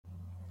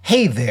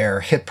Hey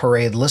there, Hit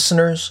Parade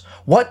listeners.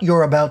 What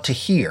you're about to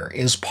hear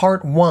is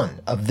part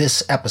 1 of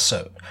this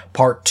episode.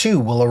 Part 2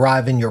 will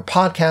arrive in your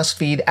podcast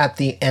feed at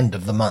the end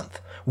of the month.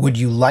 Would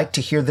you like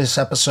to hear this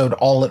episode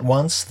all at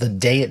once, the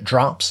day it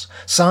drops?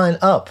 Sign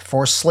up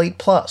for Slate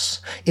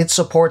Plus. It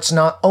supports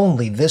not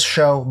only this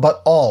show,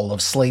 but all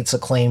of Slate's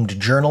acclaimed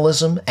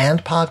journalism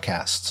and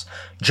podcasts.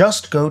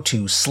 Just go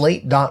to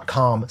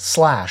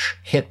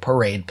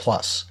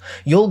slate.com/hitparadeplus.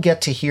 You'll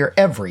get to hear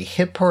every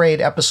Hit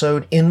Parade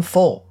episode in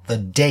full the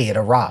day it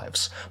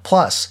arrives.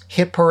 Plus,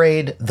 Hit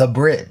Parade The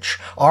Bridge,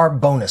 our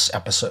bonus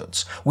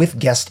episodes, with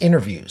guest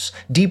interviews,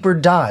 deeper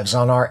dives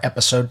on our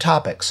episode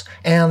topics,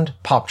 and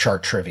pop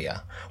chart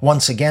trivia.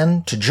 Once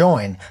again, to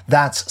join,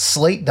 that's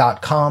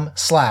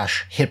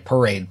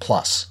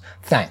slate.com/hitparadeplus.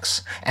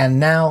 Thanks. And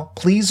now,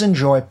 please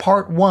enjoy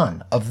part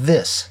 1 of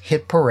this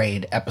Hit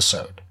Parade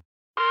episode.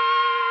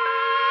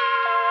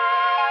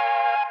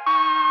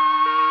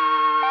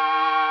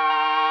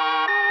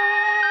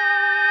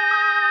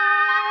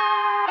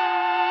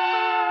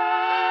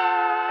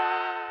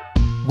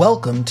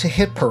 Welcome to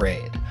Hit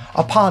Parade,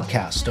 a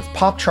podcast of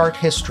pop chart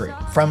history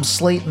from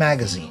Slate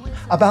Magazine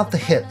about the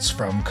hits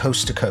from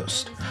coast to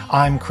coast.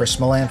 I'm Chris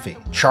Molanphy,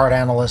 chart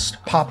analyst,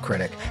 pop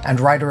critic,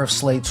 and writer of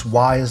Slate's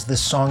Why Is This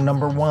Song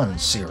Number 1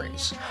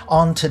 series.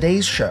 On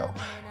today's show,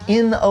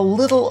 in a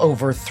little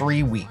over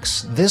 3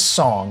 weeks, this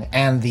song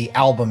and the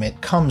album it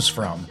comes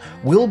from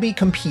will be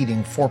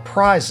competing for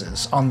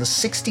prizes on the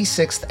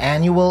 66th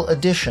annual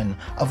edition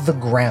of the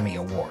Grammy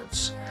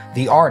Awards.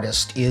 The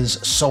artist is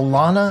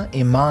Solana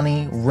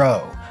Imani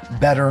Rowe,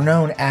 better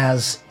known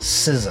as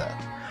SZA.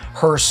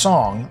 Her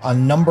song, a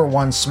number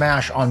 1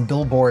 smash on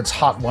Billboard's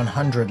Hot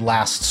 100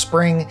 last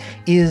spring,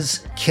 is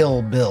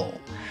Kill Bill.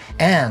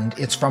 And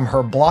it's from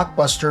her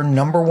blockbuster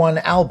number 1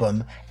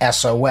 album,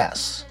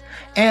 SOS.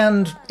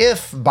 And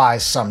if, by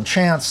some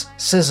chance,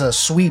 SZA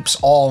sweeps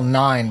all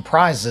 9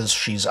 prizes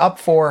she's up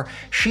for,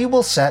 she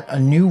will set a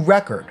new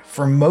record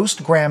for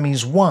most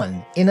Grammys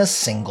won in a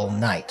single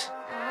night.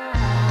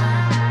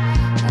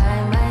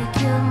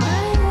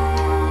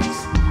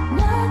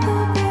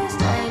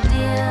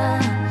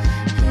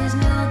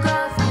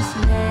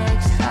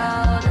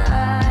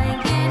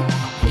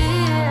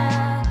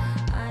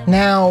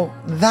 Now,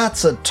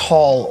 that's a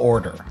tall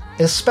order,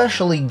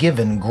 especially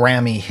given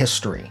Grammy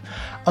history.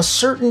 A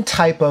certain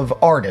type of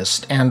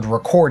artist and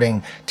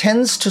recording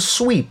tends to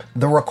sweep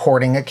the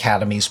Recording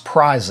Academy's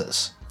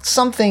prizes.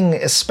 Something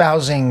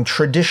espousing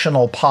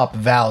traditional pop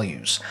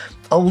values,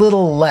 a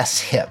little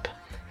less hip.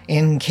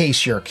 In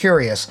case you're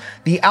curious,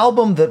 the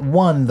album that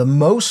won the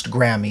most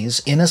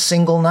Grammys in a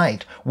single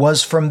night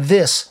was from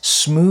this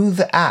smooth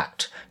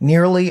act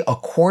nearly a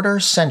quarter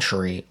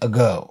century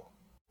ago.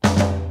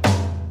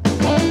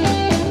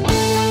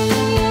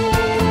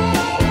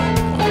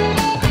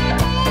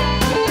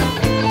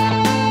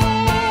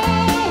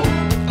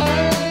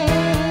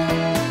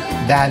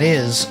 That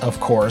is, of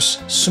course,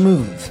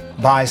 Smooth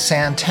by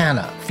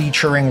Santana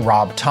featuring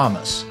Rob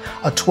Thomas,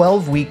 a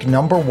 12-week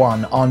number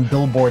 1 on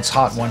Billboard's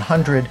Hot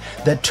 100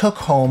 that took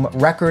home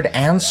Record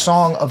and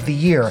Song of the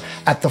Year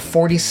at the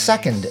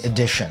 42nd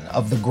edition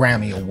of the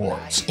Grammy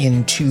Awards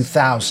in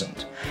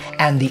 2000.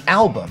 And the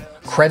album,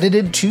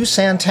 credited to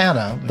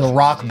Santana, the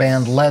rock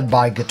band led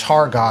by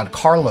guitar god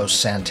Carlos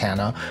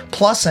Santana,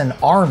 plus an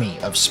army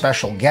of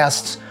special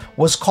guests,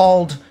 was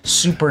called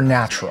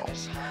Supernatural.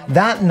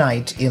 That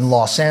night in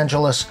Los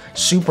Angeles,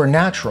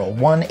 Supernatural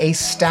won a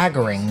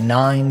staggering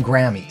 9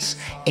 Grammys,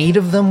 8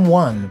 of them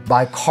won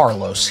by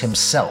Carlos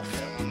himself.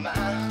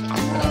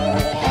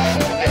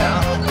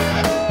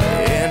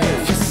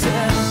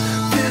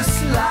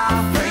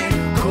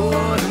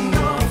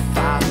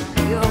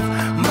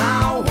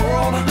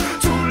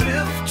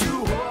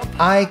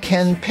 I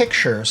can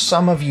picture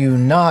some of you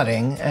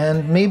nodding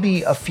and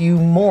maybe a few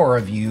more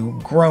of you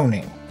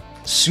groaning.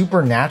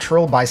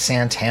 Supernatural by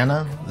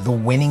Santana, the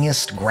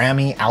winningest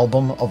Grammy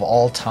album of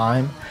all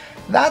time?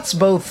 That's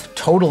both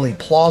totally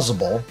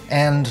plausible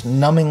and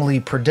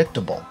numbingly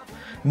predictable.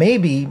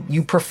 Maybe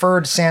you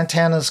preferred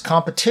Santana's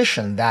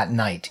competition that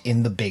night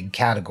in the big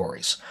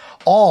categories,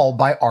 all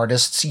by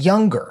artists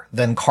younger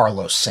than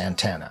Carlos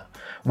Santana.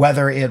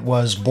 Whether it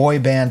was boy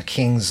band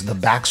kings the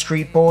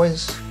Backstreet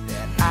Boys,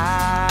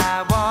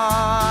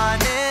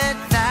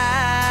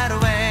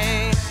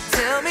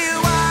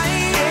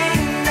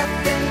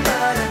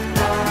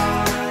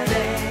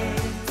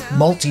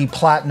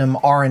 multi-platinum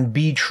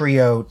R&B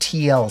trio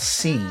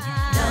TLC,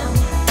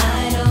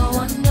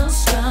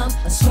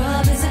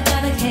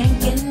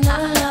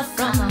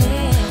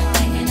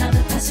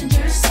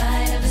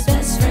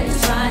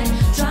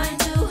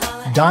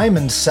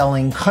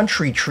 diamond-selling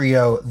country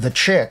trio The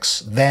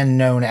Chicks, then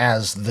known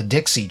as the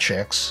Dixie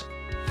Chicks,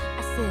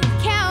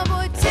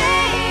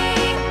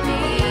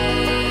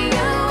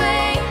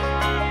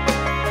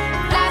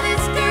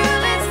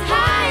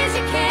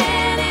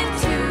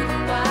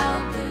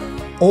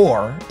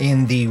 or,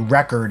 in the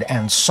record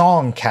and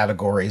song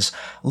categories,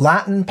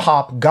 Latin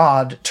pop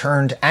god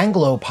turned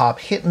Anglo-pop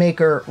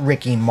hitmaker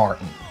Ricky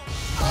Martin.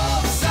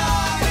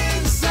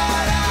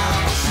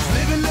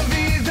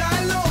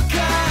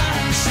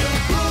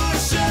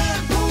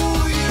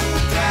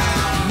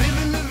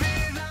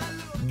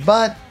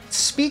 But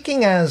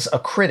speaking as a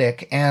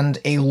critic and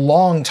a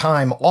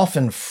long-time,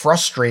 often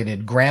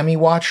frustrated Grammy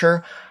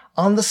watcher,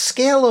 on the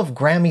scale of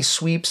Grammy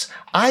sweeps,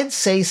 I'd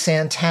say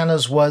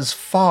Santana's was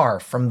far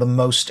from the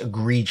most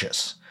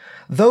egregious.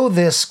 Though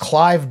this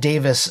Clive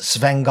Davis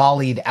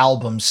Svengali'd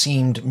album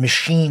seemed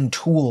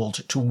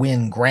machine-tooled to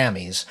win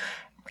Grammys,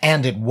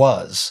 and it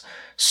was,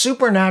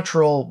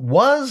 Supernatural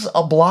was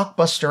a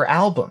blockbuster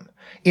album.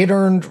 It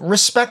earned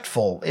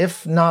respectful,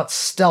 if not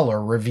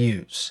stellar,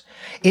 reviews.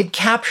 It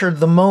captured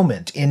the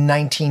moment in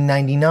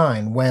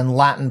 1999 when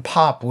Latin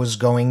pop was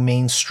going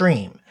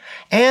mainstream.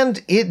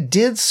 And it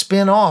did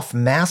spin off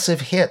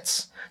massive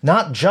hits,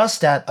 not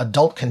just at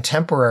adult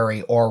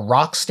contemporary or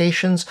rock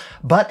stations,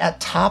 but at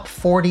top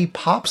 40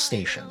 pop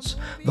stations,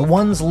 the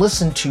ones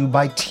listened to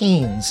by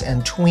teens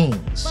and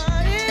tweens.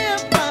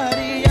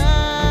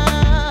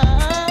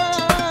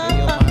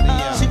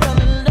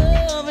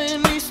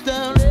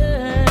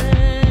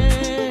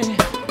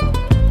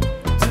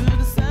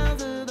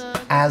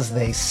 As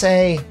they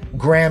say,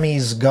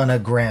 Grammy's gonna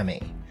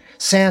Grammy.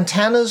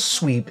 Santana's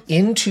sweep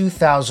in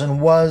 2000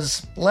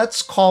 was,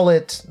 let's call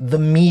it, the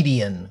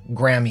median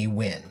Grammy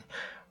win.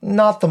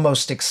 Not the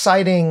most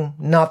exciting,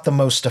 not the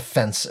most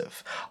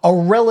offensive. A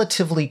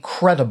relatively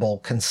credible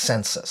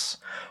consensus.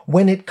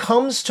 When it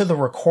comes to the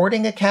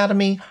Recording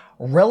Academy,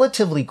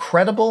 relatively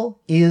credible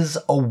is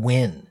a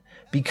win.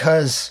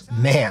 Because,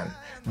 man,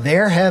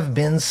 there have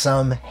been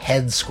some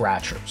head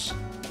scratchers.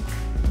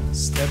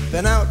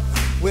 Stepping out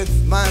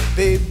with my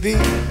baby,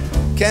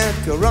 can't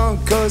go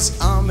wrong 'cause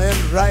I'm in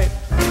right.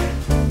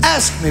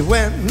 Ask me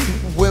when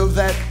will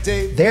that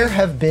day be? There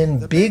have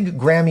been big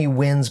Grammy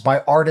wins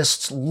by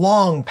artists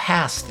long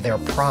past their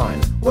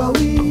prime. Well,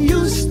 we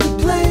used to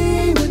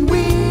play when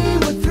we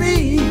were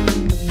 3.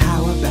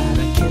 How about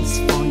a kiss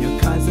for your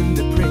cousin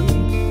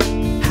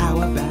Dupree?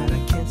 How about a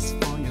kiss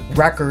for your...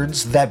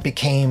 Records that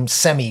became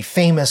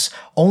semi-famous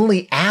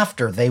only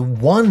after they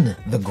won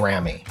the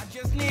Grammy. I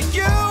just need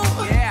you,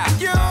 yeah,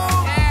 you.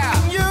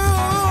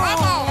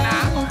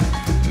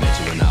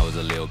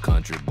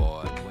 Country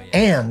boy.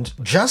 And,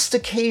 just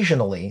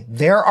occasionally,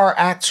 there are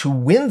acts who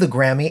win the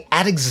Grammy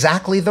at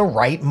exactly the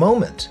right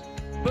moment.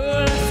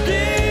 But I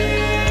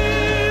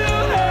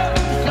still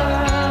haven't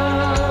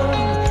found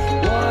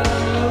what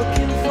I'm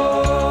looking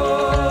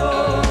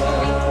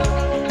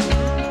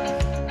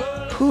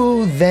for.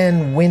 Who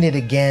then win it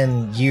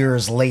again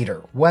years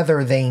later,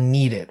 whether they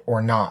need it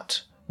or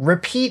not.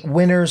 Repeat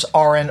winners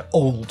are an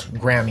old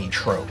Grammy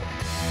trope.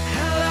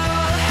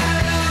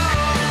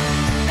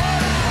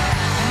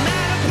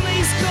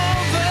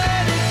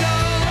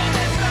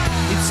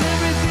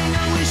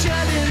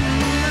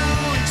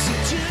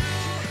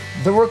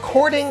 The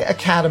Recording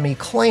Academy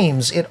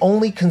claims it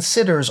only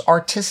considers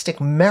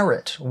artistic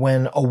merit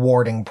when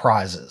awarding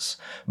prizes.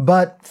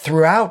 But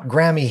throughout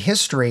Grammy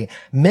history,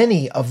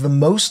 many of the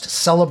most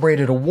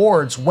celebrated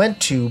awards went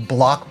to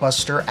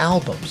blockbuster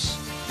albums.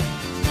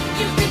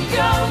 You can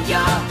go your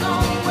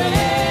own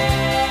way.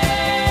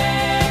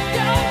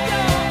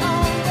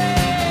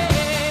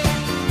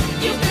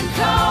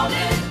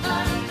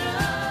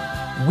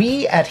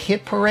 We at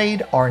Hit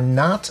Parade are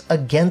not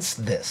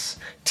against this.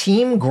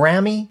 Team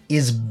Grammy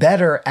is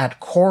better at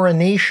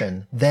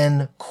coronation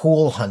than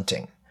cool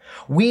hunting.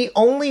 We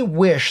only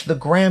wish the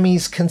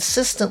Grammys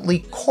consistently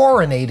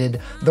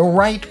coronated the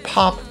right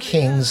pop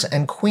kings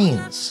and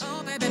queens.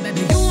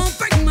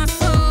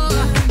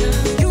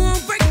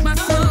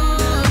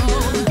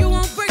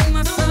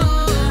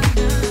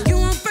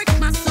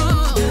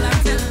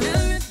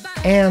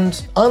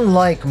 And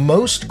unlike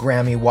most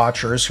Grammy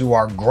watchers who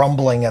are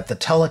grumbling at the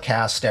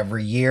telecast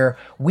every year,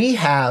 we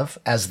have,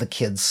 as the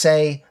kids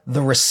say,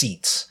 the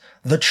receipts,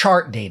 the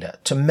chart data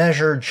to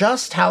measure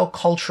just how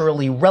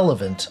culturally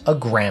relevant a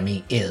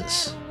Grammy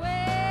is.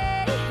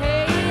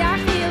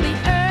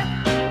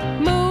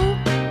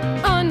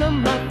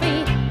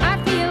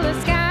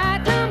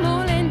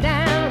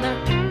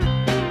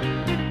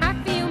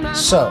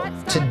 So,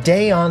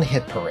 today on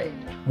Hit Parade,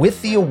 with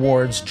the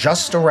awards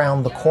just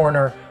around the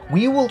corner,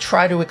 we will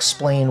try to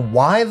explain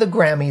why the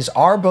Grammys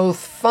are both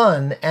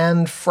fun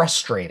and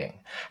frustrating,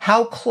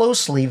 how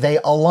closely they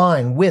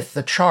align with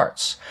the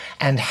charts,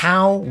 and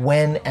how,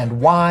 when, and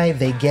why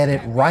they get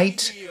it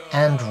right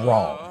and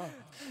wrong.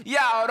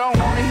 Y'all don't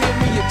want to hear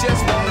me, you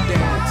just want to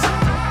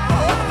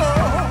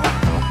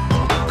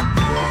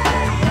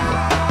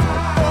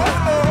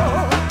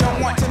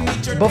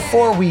dance.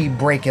 Before we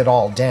break it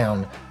all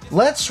down,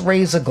 let's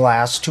raise a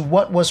glass to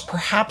what was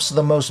perhaps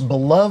the most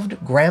beloved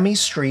Grammy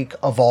streak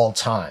of all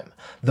time,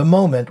 the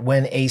moment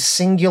when a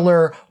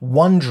singular,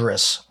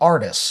 wondrous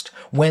artist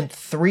went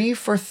 3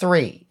 for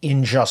 3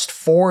 in just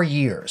 4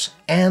 years,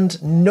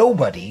 and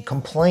nobody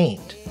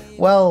complained.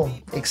 Well,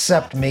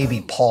 except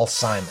maybe Paul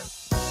Simon.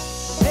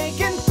 They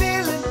can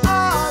feel it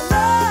all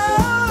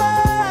over.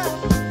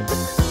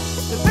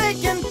 They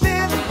can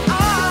feel it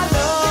all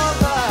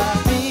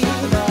over me.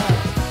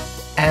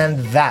 And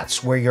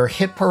that's where your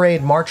Hit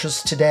Parade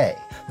marches today.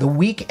 the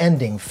week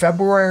ending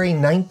February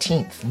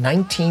 19th,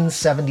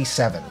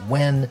 1977,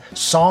 when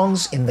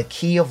Songs in the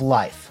Key of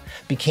Life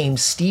became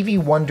Stevie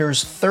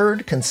Wonder's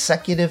third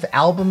consecutive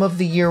Album of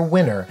the Year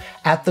winner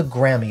at the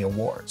Grammy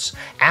Awards,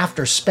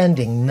 after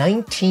spending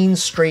 19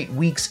 straight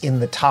weeks in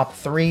the top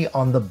 3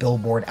 on the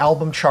Billboard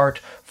album chart,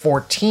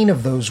 14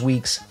 of those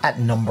weeks at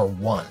number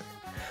 1.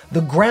 The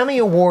Grammy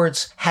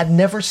Awards had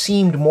never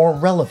seemed more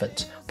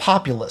relevant,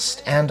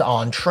 populist, and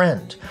on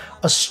trend,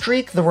 a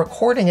streak the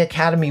Recording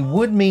Academy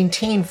would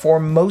maintain for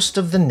most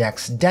of the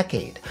next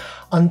decade,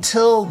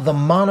 until the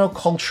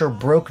monoculture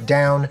broke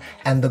down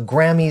and the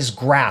Grammys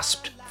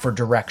grasped for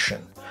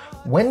direction.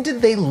 When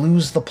did they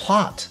lose the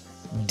plot?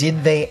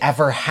 Did they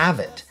ever have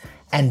it?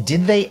 And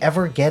did they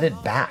ever get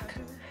it back?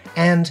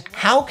 And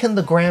how can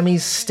the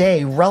Grammys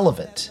stay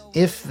relevant,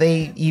 if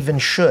they even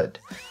should?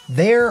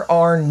 There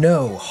are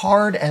no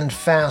hard and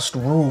fast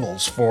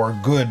rules for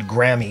good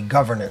Grammy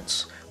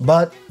governance,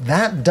 but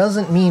that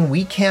doesn't mean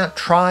we can't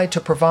try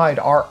to provide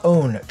our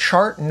own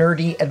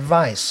chart-nerdy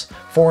advice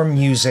for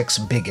music's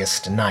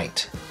biggest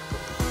night.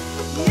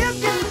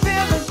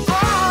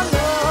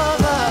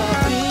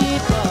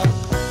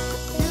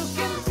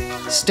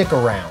 Stick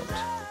around.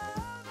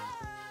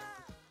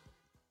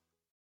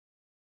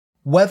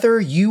 Whether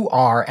you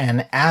are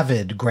an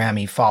avid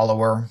Grammy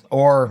follower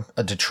or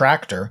a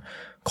detractor,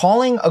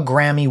 calling a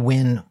Grammy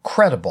win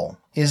credible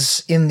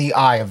is in the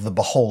eye of the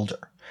beholder.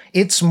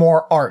 It's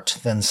more art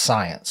than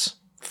science.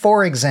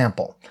 For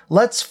example,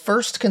 let's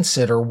first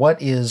consider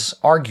what is,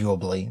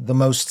 arguably, the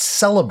most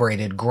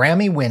celebrated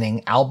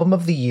Grammy-winning album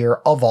of the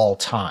year of all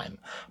time,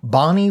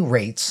 Bonnie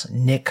Raitt's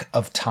Nick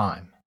of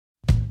Time.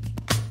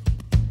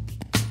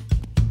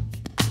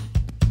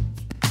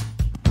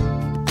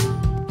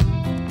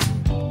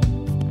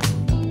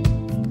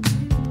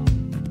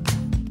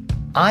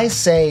 I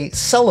say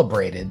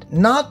celebrated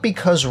not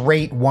because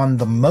Raitt won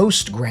the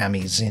most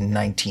Grammys in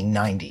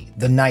 1990,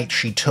 the night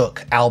she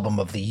took Album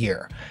of the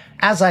Year.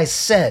 As I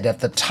said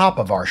at the top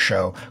of our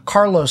show,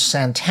 Carlos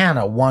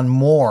Santana won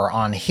more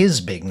on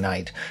his big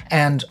night,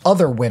 and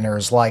other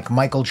winners like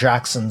Michael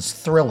Jackson's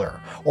Thriller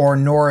or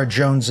Norah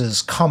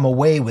Jones's Come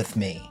Away With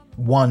Me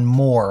won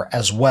more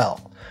as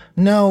well.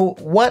 No,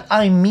 what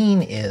I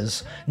mean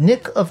is,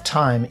 Nick of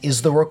Time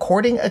is the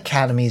Recording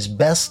Academy's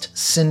best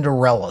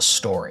Cinderella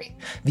story,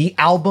 the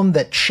album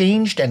that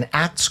changed an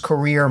act's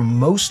career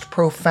most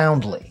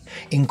profoundly,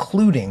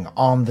 including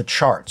on the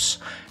charts.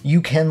 You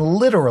can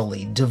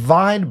literally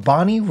divide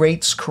Bonnie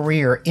Raitt's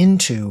career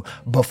into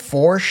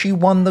before she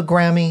won the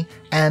Grammy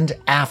and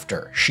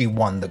after she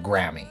won the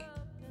Grammy.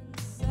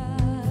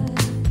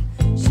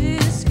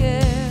 She's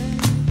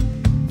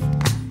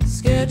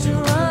scared to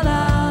run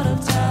out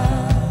of time.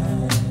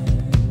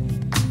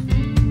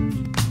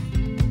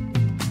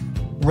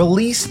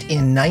 Released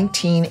in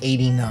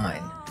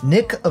 1989,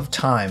 Nick of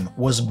Time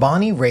was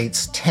Bonnie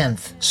Raitt's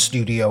 10th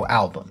studio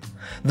album.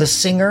 The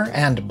singer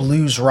and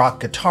blues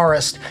rock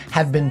guitarist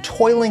had been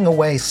toiling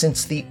away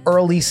since the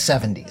early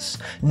 70s,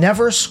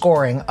 never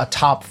scoring a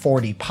top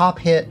 40 pop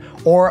hit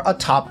or a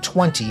top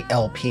 20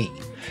 LP.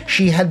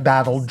 She had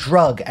battled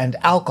drug and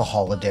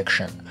alcohol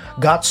addiction,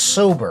 got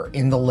sober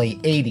in the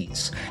late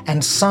 80s,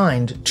 and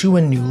signed to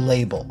a new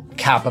label,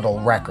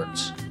 Capitol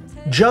Records.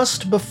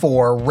 Just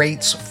before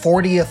Raitt's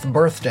 40th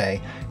birthday,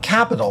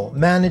 Capitol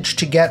managed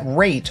to get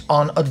Raitt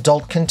on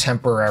adult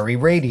contemporary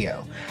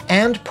radio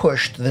and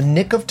pushed the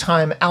Nick of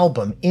Time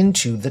album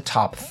into the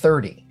top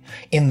 30.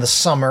 In the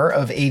summer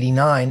of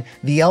 '89,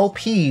 the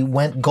LP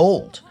went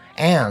gold,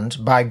 and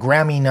by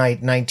Grammy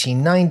night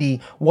 1990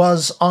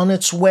 was on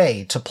its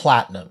way to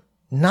platinum.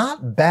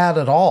 Not bad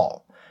at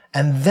all.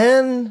 And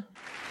then...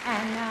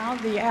 And now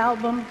the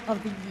album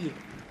of the year.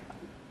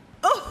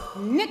 Oh,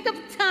 Nick of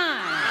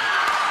Time.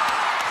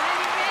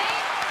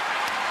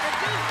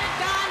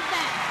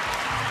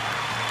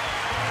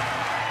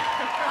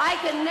 I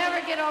can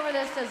never get over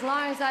this as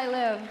long as I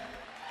live.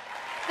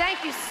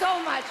 Thank you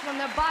so much from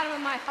the bottom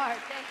of my heart.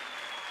 Thank you.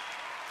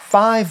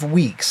 5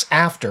 weeks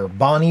after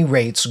Bonnie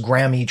Raitt's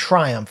Grammy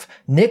triumph,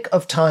 Nick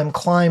of Time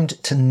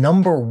climbed to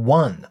number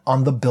 1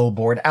 on the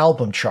Billboard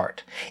album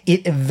chart.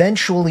 It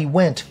eventually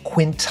went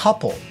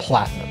quintuple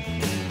platinum.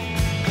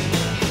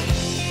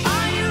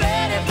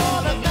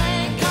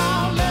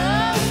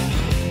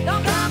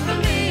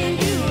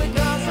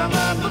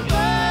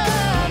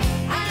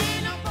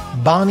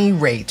 Bonnie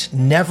Raitt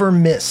never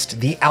missed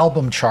the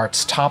album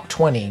chart's top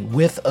 20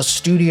 with a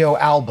studio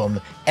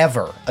album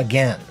ever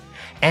again,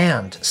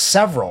 and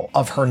several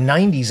of her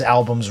 90s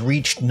albums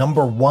reached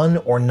number 1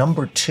 or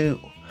number 2.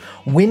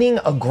 Winning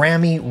a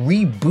Grammy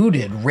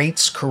rebooted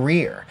Raitt's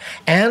career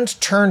and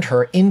turned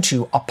her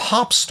into a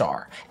pop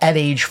star at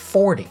age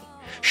 40.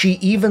 She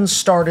even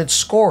started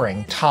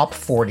scoring top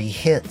 40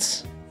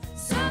 hits.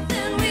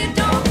 Something we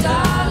don't,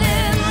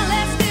 darling.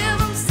 Let's give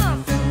them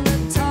something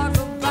to talk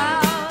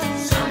about.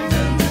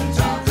 Something to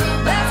talk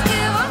about. Let's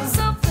give them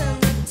something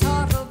to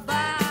talk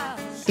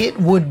about. It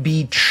would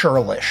be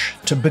churlish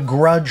to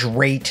begrudge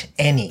Raitt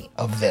any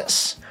of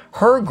this.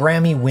 Her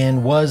Grammy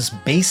win was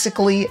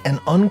basically an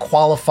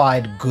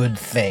unqualified good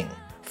thing.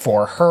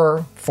 for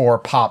her, for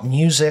pop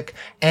music,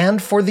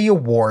 and for the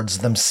awards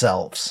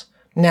themselves.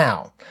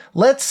 Now,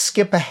 let's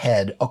skip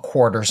ahead a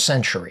quarter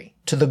century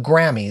to the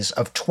Grammys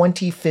of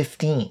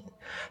 2015.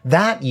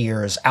 That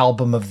year's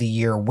Album of the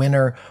Year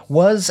winner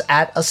was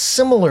at a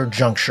similar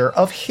juncture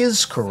of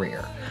his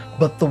career,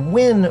 but the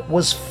win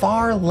was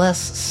far less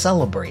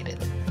celebrated.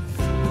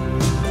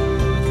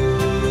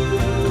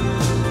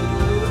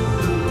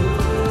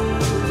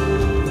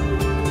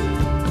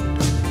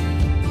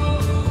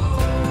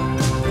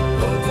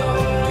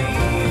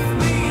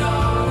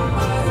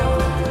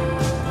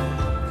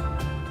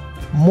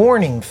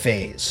 Morning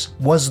Phase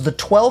was the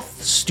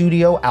 12th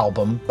studio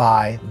album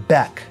by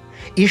Beck,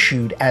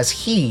 issued as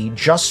he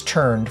just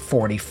turned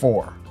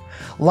 44.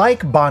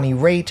 Like Bonnie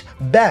Raitt,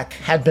 Beck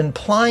had been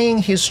plying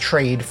his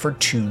trade for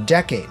 2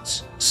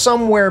 decades,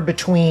 somewhere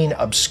between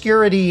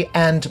obscurity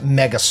and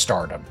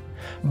megastardom.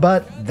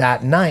 But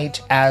that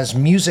night, as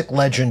music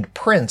legend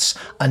Prince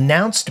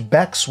announced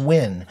Beck's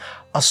win,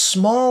 a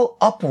small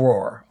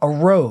uproar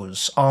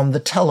arose on the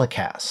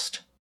telecast.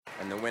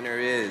 And the winner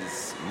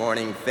is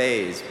Morning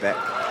Phase, Beck.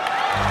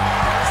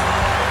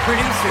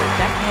 Producer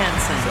Beck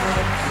Hansen.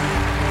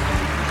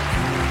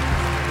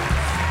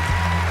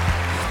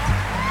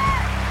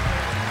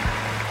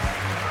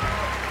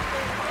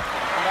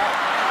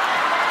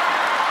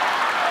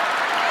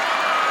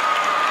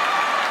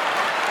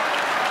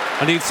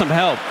 I need some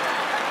help.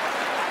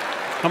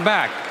 Come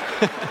back.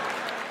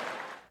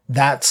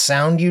 That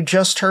sound you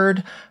just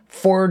heard?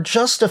 For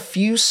just a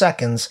few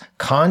seconds,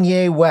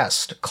 Kanye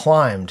West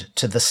climbed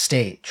to the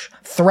stage,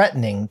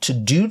 threatening to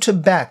do to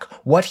Beck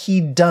what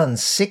he'd done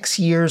 6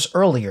 years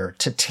earlier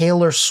to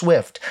Taylor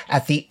Swift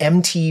at the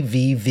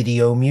MTV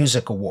Video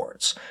Music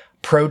Awards.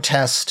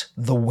 Protest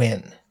the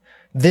win.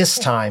 This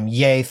time,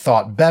 Ye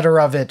thought better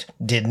of it,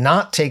 did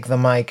not take the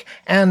mic,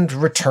 and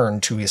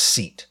returned to his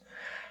seat.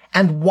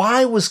 And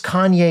why was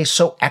Kanye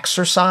so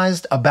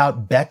exercised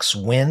about Beck's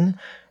win?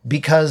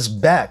 Because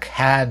Beck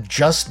had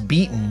just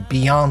beaten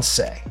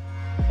Beyoncé.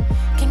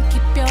 Can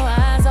keep your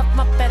eyes off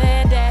my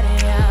petty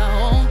daddy,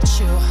 I want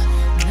you.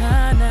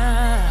 Nah,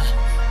 nah,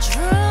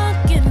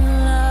 drunk in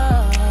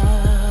love,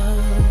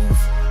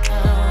 I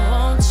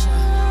want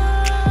you.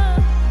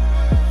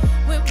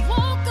 We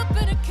woke up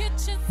in the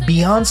kitchen.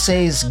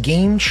 Beyoncé's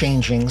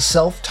game-changing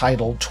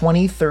self-titled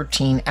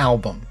 2013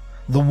 album,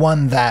 the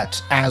one that,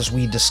 as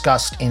we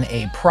discussed in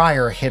a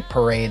prior Hit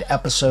Parade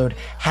episode,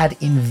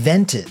 had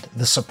invented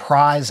the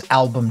surprise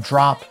album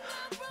drop,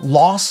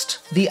 lost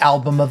the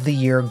Album of the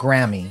Year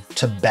Grammy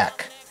to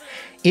Beck.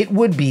 It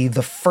would be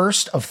the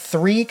first of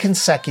 3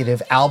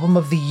 consecutive Album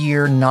of the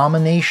Year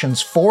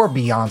nominations for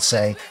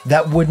Beyoncé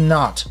that would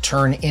not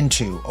turn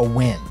into a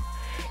win.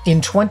 In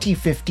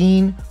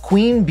 2015,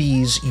 Queen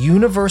Bee's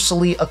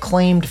universally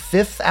acclaimed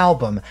 5th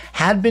album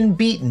had been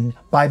beaten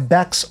by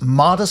Beck's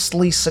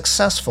modestly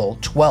successful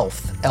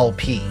 12th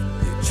LP.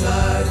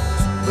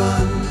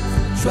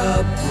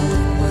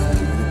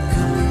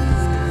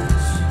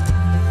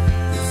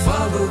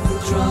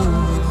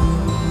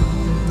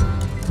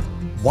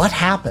 What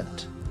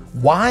happened?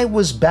 Why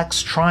was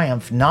Beck's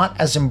triumph not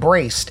as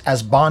embraced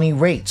as Bonnie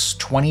Raitt's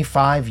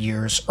 25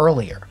 years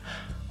earlier?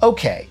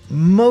 Okay,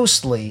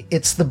 mostly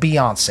it's the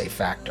Beyoncé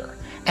factor.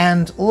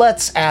 And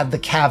let's add the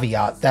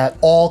caveat that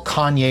all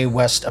Kanye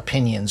West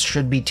opinions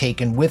should be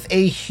taken with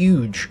a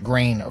huge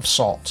grain of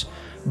salt.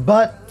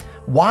 But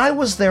why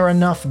was there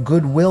enough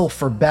goodwill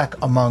for Beck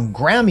among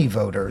Grammy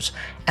voters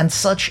and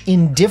such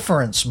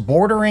indifference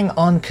bordering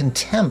on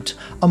contempt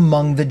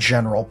among the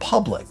general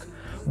public?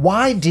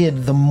 Why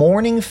did the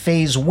Morning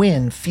Phase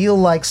win feel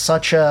like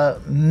such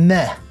a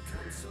meh?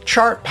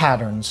 Chart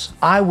patterns,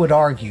 I would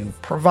argue,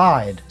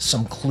 provide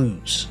some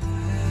clues.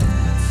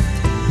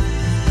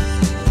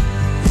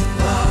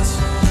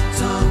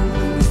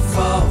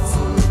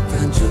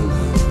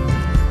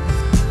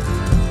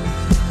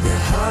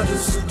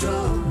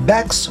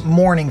 Beck's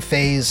Morning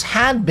Phase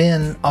had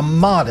been a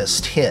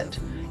modest hit.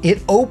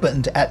 It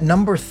opened at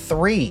number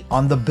 3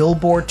 on the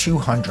Billboard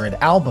 200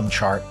 album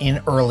chart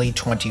in early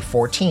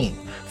 2014,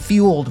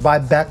 fueled by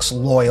Beck's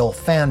loyal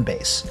fan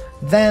base.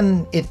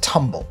 Then it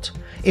tumbled.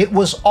 It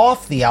was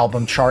off the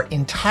album chart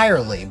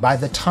entirely by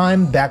the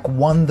time Beck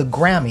won the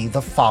Grammy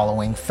the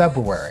following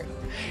February.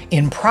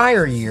 In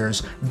prior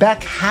years,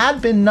 Beck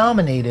had been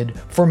nominated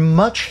for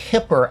much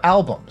hipper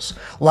albums,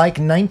 like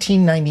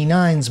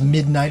 1999's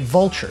Midnight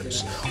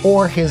Vultures,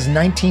 or his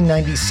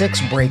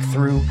 1996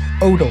 breakthrough,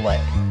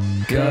 Odelay.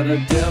 Got a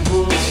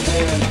devil's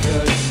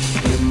haircut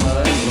in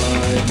my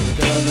mind.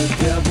 Got a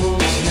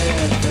devil's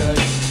haircut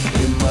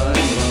in my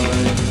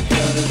mind.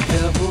 Got a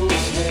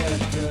devil's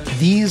haircut.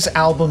 These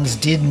albums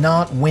did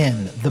not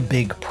win the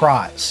big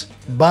prize,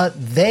 but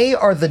they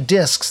are the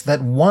discs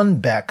that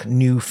won Beck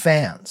new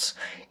fans.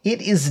 It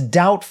is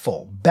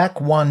doubtful Beck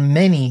won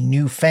many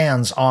new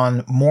fans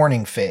on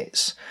Morning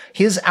Phase.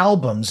 His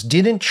albums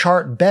didn't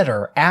chart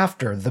better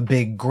after the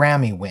big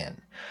Grammy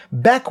win.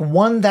 Beck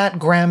won that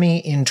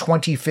Grammy in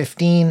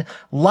 2015,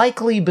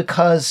 likely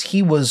because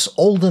he was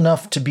old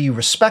enough to be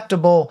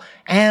respectable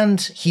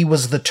and he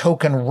was the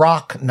token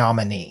rock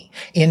nominee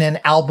in an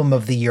Album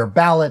of the Year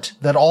ballot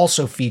that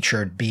also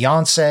featured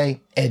Beyoncé,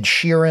 Ed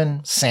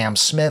Sheeran, Sam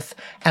Smith,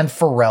 and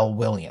Pharrell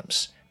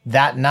Williams.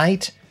 That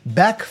night,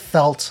 Beck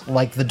felt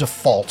like the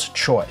default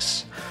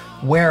choice.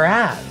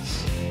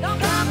 Whereas, Don't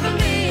come from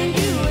me and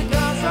you, it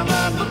comes from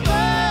up above.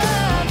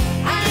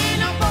 I ain't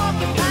no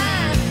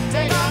porcupine,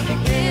 take off your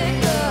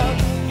pickup.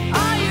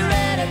 Are you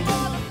ready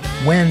for the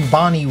fight? when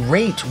Bonnie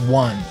Raitt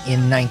won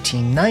in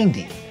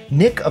 1990,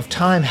 Nick of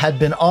Time had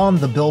been on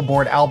the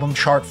Billboard album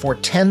chart for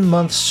 10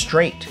 months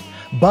straight,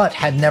 but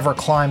had never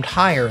climbed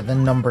higher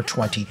than number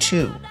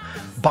 22.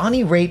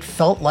 Bonnie Raitt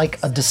felt like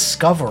a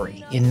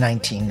discovery in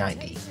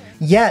 1990.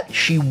 Yet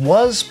she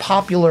was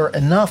popular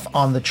enough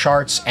on the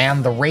charts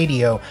and the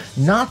radio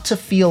not to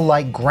feel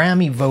like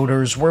Grammy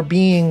voters were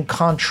being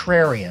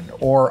contrarian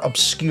or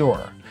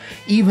obscure.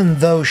 Even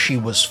though she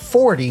was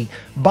 40,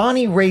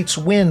 Bonnie Raitt's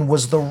win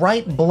was the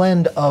right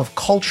blend of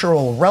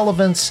cultural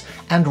relevance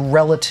and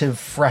relative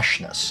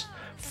freshness.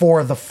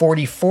 For the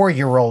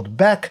 44-year-old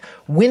Beck,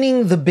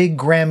 winning the big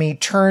Grammy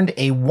turned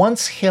a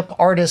once hip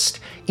artist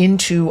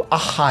into a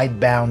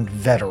hidebound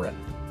veteran.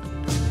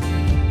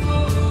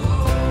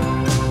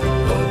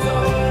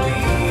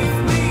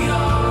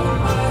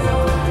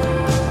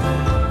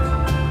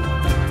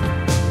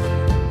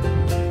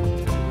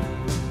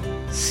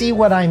 See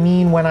what I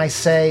mean when I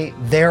say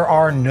there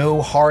are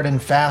no hard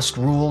and fast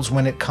rules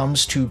when it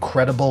comes to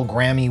credible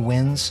Grammy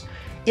wins?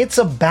 It's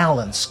a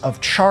balance of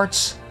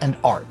charts and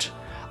art,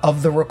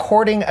 of the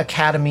Recording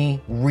Academy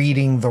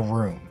reading the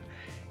room.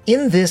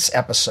 In this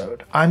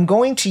episode, I'm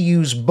going to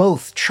use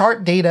both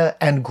chart data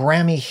and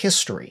Grammy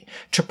history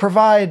to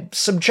provide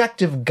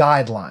subjective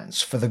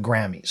guidelines for the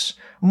Grammys,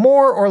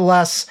 more or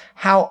less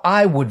how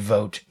I would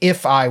vote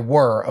if I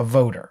were a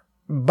voter.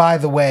 By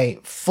the way,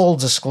 full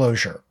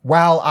disclosure,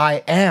 while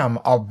I am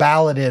a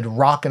balloted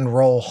Rock and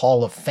Roll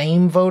Hall of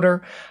Fame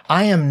voter,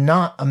 I am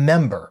not a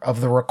member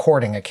of the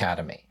Recording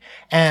Academy.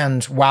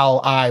 And while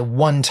I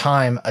one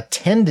time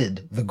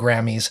attended the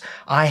Grammys,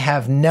 I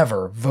have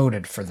never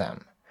voted for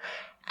them.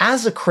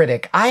 As a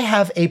critic, I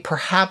have a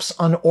perhaps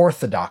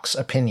unorthodox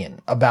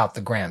opinion about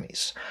the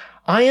Grammys.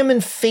 I am in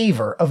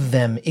favor of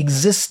them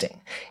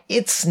existing.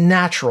 It's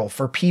natural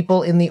for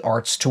people in the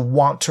arts to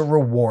want to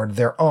reward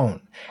their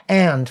own.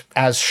 And,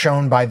 as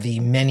shown by the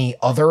many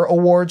other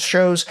awards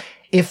shows,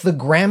 if the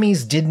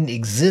Grammys didn't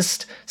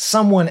exist,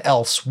 someone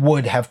else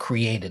would have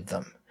created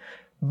them.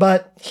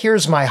 But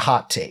here's my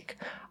hot take.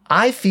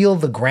 I feel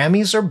the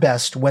Grammys are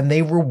best when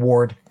they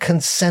reward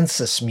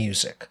consensus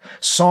music,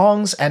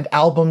 songs and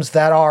albums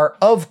that are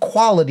of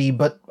quality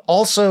but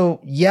also,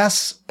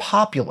 yes,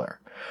 popular.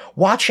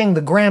 Watching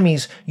the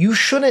Grammys, you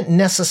shouldn't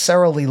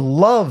necessarily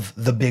love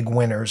the big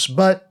winners,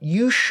 but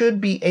you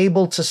should be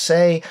able to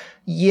say,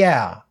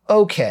 yeah,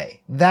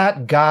 okay,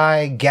 that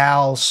guy,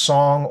 gal,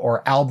 song,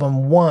 or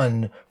album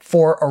won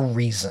for a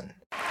reason.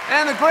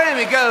 And the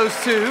Grammy goes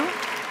to,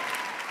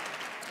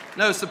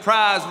 no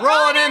surprise,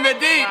 Rolling in the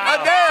Deep,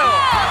 Adele.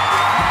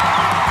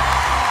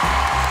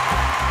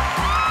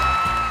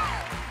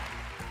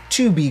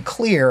 To be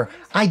clear,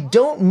 I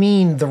don't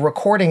mean the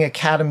Recording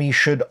Academy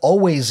should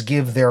always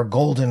give their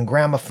golden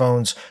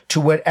gramophones to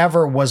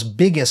whatever was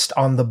biggest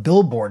on the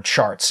Billboard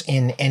charts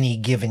in any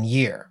given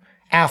year.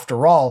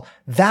 After all,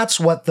 that's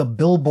what the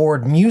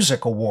Billboard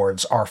Music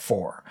Awards are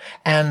for,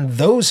 and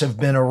those have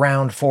been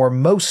around for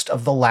most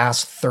of the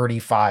last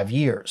 35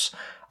 years.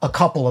 A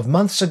couple of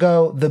months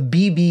ago, the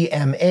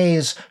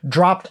BBMAs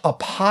dropped a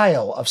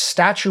pile of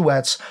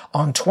statuettes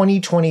on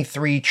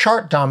 2023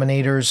 chart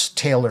dominators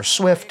Taylor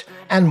Swift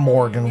and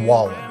Morgan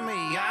Wallen.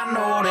 I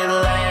know that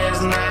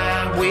last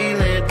night we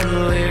let the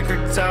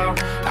liquor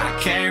talk. I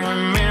can't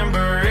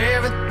remember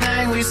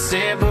everything we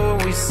said,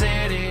 but we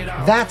said it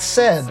all. That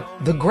said,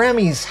 the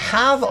Grammys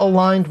have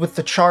aligned with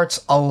the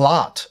charts a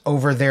lot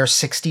over their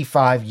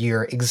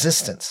 65-year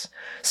existence.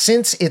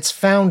 Since its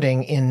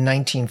founding in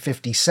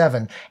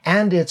 1957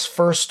 and its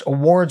first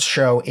awards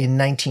show in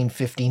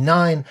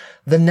 1959,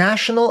 the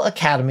National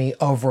Academy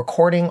of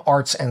Recording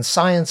Arts and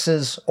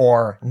Sciences,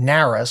 or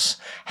NARAS,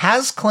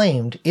 has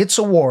claimed its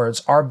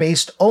awards are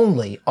based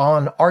only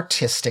on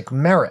artistic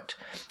merit.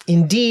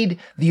 Indeed,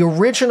 the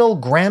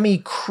original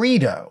Grammy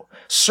credo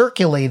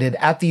circulated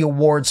at the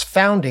award's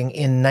founding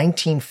in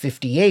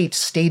 1958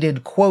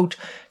 stated, quote,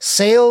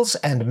 "Sales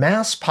and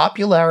mass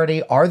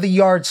popularity are the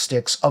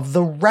yardsticks of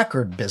the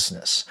record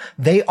business.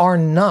 They are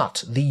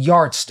not the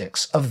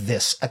yardsticks of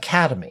this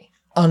academy,"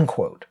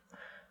 unquote.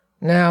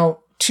 Now,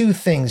 two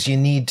things you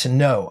need to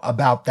know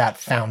about that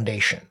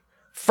foundation.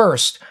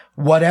 First,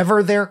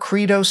 whatever their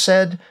credo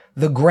said,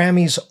 the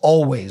Grammys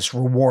always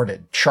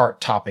rewarded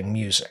chart-topping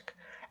music.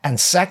 And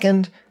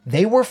second,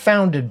 they were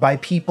founded by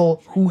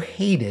people who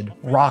hated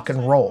rock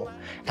and roll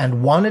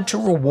and wanted to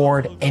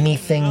reward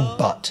anything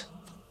but.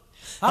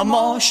 I'm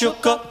all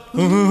shook up.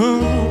 Yeah,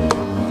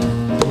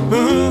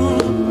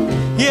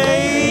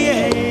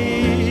 yeah,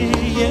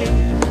 yeah.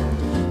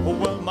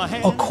 Well, my hand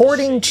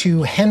According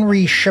to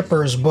Henry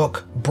Shipper's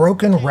book,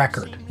 Broken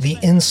Record, The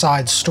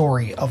Inside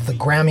Story of the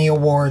Grammy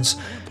Awards,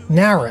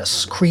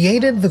 Naris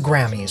created the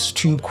Grammys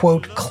to,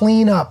 quote,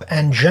 clean up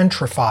and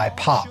gentrify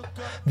pop.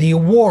 The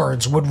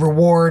awards would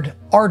reward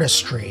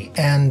artistry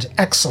and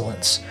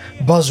excellence,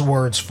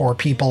 buzzwords for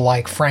people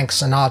like Frank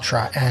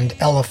Sinatra and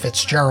Ella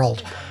Fitzgerald,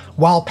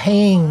 while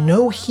paying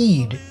no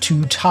heed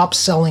to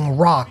top-selling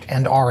rock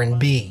and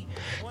R&B.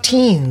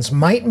 Teens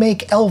might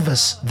make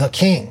Elvis the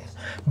king,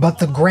 but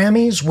the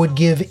Grammys would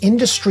give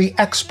industry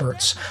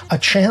experts a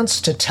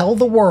chance to tell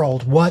the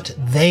world what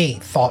they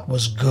thought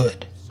was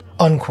good.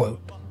 Unquote.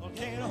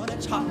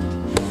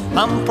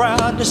 I'm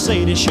proud to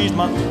say that she's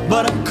my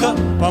buttercup.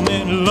 I'm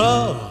in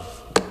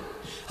love.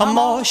 I'm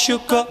all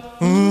shook up.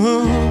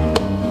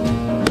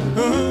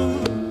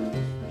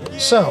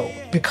 So,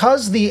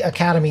 because the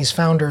Academy's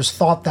founders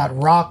thought that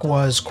rock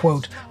was,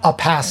 quote, a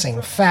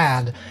passing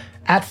fad,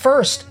 at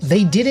first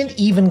they didn't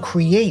even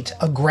create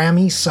a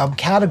Grammy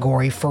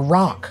subcategory for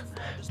rock.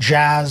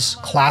 Jazz,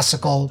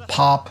 classical,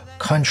 pop,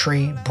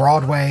 country,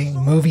 Broadway,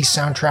 movie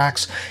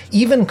soundtracks,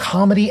 even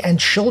comedy and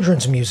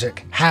children's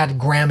music had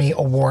Grammy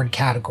Award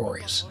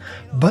categories,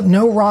 but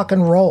no rock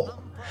and roll.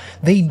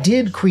 They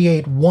did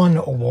create one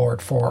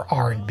award for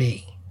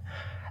R&B.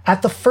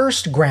 At the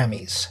first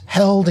Grammys,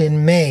 held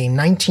in May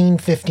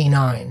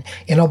 1959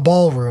 in a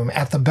ballroom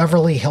at the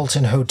Beverly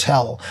Hilton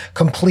Hotel,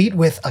 complete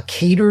with a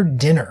catered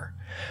dinner,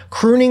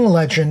 crooning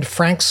legend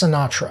Frank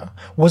Sinatra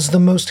was the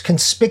most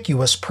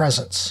conspicuous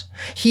presence.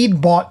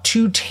 He'd bought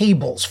 2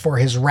 tables for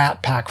his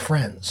Rat Pack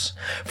friends.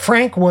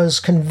 Frank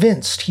was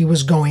convinced he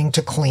was going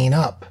to clean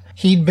up.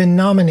 He'd been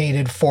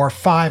nominated for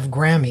 5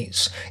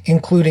 Grammys,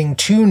 including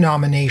 2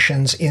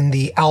 nominations in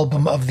the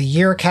Album of the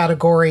Year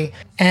category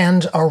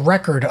and a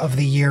Record of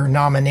the Year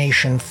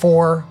nomination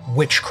for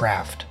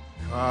Witchcraft.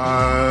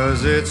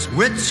 'Cause it's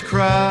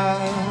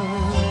witchcraft,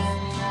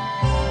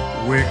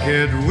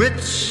 wicked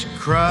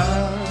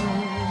witchcraft,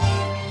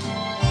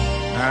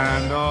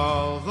 and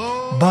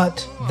although...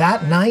 But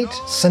that night,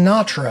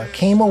 Sinatra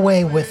came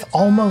away with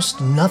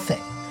almost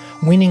nothing,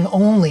 winning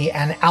only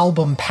an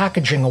album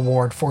packaging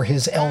award for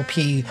his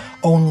LP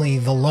Only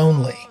the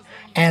Lonely,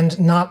 and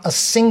not a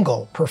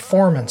single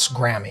performance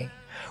Grammy.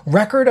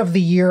 Record of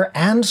the Year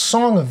and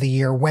Song of the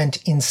Year went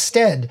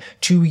instead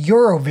to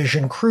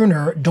Eurovision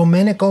crooner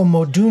Domenico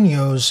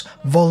Modugno's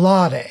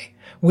Volare,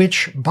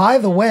 which, by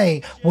the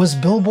way, was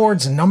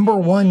Billboard's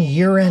 #1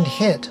 year-end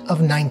hit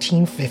of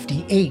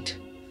 1958.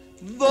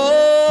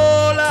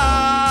 Volare,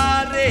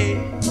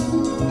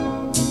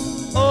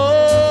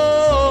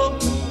 oh,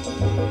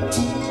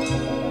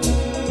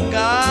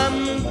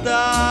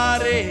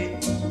 cantare.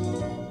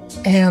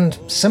 And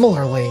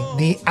similarly,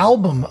 the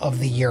Album of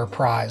the Year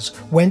prize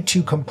went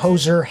to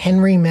composer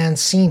Henry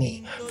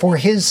Mancini for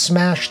his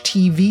smash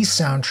TV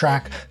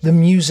soundtrack, The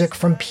Music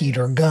from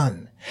Peter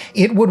Gunn.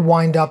 It would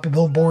wind up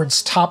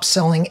Billboard's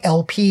top-selling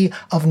LP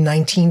of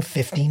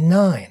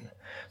 1959.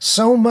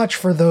 So much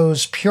for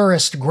those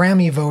purist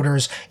Grammy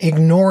voters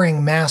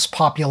ignoring mass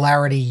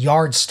popularity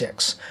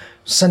yardsticks.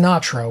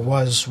 Sinatra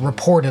was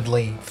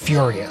reportedly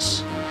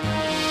furious.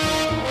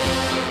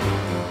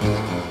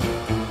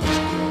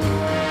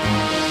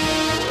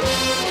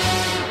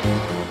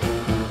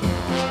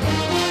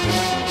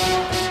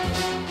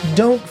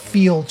 Don't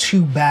feel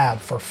too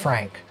bad for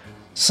Frank.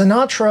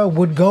 Sinatra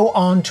would go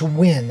on to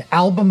win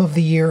Album of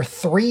the Year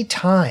 3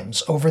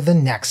 times over the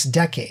next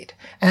decade,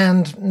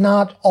 and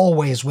not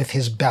always with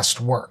his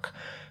best work.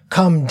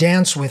 Come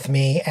Dance With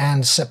Me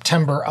and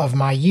September of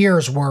My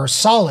Years were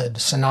solid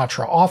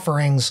Sinatra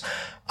offerings.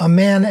 A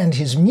Man and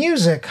His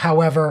Music,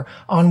 however,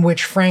 on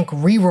which Frank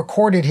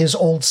re-recorded his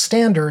old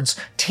standards,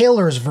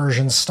 Taylor's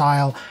version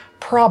style,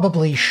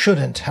 probably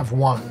shouldn't have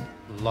won.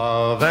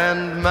 Love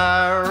and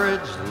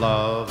marriage,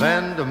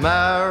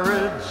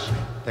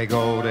 they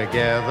go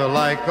together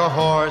like a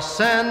horse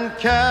and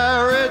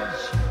carriage.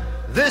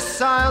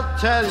 This I'll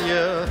tell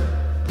you,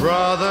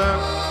 brother,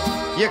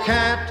 you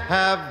can't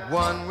have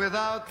one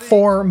without the...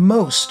 For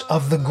most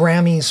of the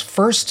Grammys'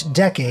 first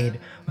decade,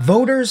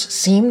 voters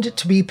seemed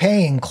to be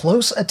paying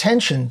close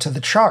attention to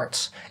the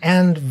charts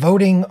and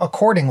voting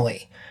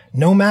accordingly,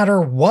 no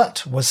matter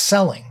what was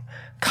selling.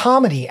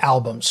 Comedy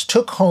albums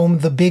took home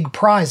the big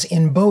prize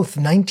in both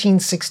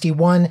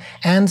 1961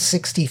 and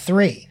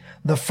 63,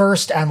 the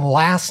first and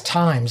last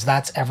times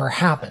that's ever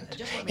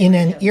happened, in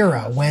an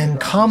era when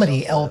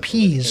comedy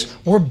LPs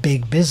were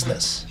big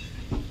business.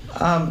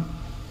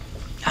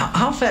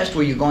 How fast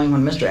were you going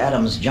when Mr.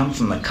 Adams jumped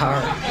from the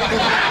car?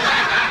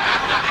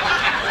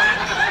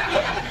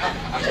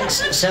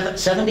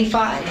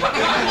 75?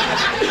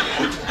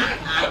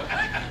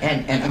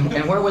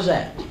 And where was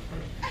that?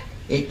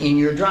 In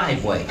your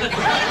driveway.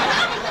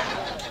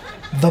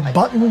 The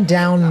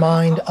button-down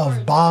mind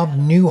of Bob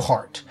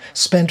Newhart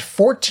spent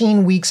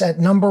 14 weeks at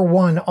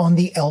 #1 on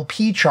the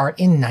LP chart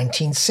in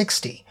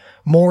 1960,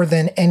 more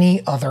than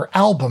any other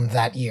album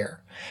that year.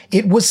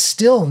 It was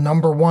still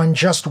 #1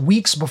 just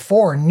weeks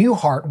before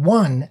Newhart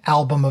won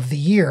Album of the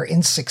Year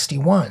in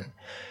 61.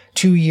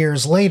 2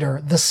 years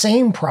later, the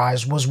same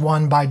prize was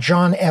won by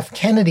John F.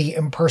 Kennedy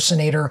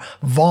impersonator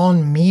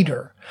Vaughn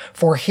Meader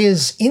for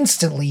his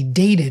instantly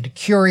dated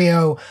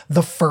curio,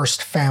 The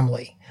First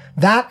Family.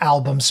 That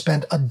album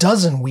spent a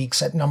dozen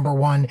weeks at number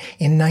 1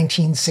 in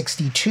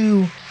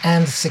 1962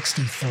 and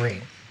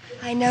 63.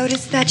 I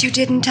noticed that you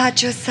didn't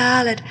touch your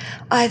salad,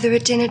 either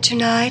at dinner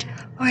tonight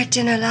or at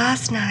dinner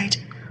last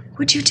night.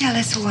 Would you tell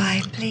us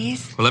why,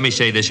 please? Well, let me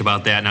say this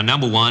about that. Now,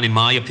 number one, in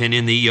my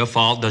opinion, the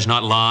fault does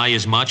not lie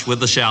as much with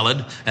the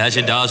salad as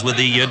it does with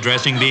the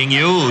dressing being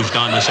used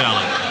on the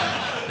salad.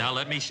 Now,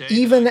 let me say...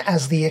 Even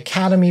as the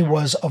Academy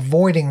was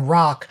avoiding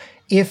rock,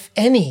 if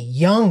any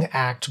young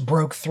act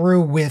broke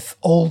through with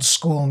old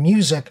school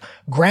music,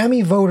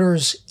 Grammy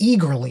voters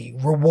eagerly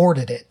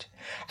rewarded it.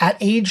 At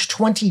age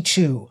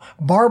 22,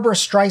 Barbra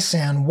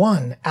Streisand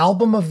won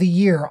Album of the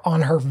Year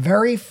on her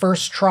very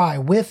first try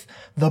with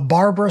the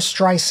Barbra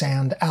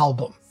Streisand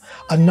album,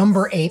 a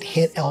number 8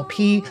 hit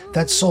LP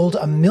that sold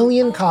 1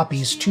 million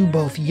copies to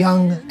both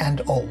young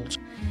and old.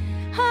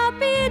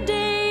 Happy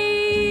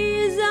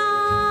days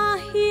are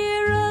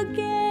here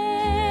again.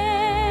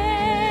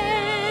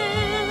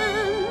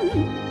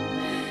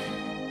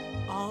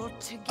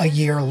 A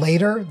year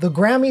later, the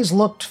Grammys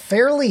looked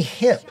fairly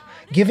hip,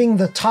 giving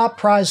the top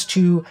prize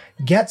to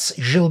Getz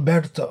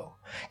Gilberto,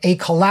 a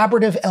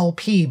collaborative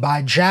LP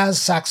by jazz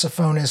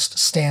saxophonist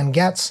Stan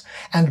Getz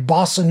and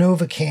bossa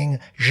nova king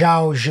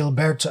João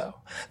Gilberto,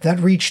 that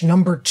reached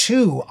number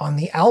 2 on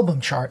the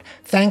album chart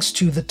thanks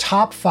to the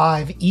top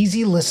 5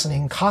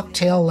 easy-listening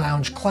cocktail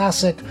lounge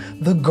classic,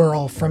 The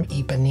Girl from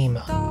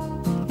Ipanema.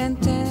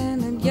 And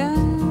tan and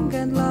young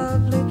and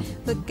lovely,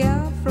 the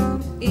gal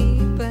from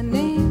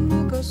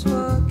Ipanema goes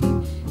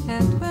walking,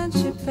 and when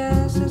she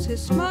passes, he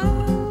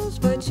smiles,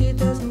 but she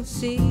doesn't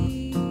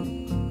see.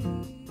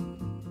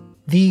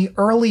 The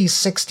early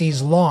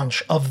 60s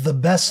launch of the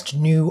Best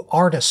New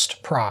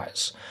Artist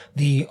Prize,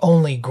 the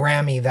only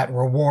Grammy that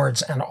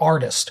rewards an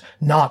artist,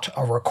 not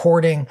a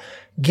recording,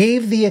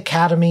 gave the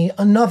Academy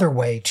another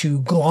way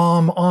to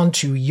glom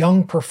onto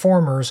young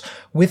performers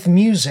with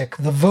music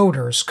the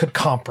voters could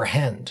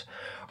comprehend.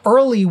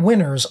 Early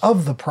winners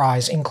of the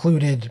prize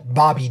included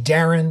Bobby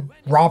Darin,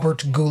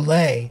 Robert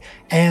Goulet,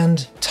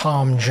 and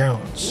Tom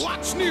Jones.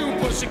 What's new,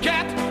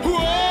 pussycat? Whoa,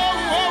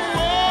 whoa,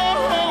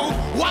 whoa.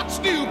 What's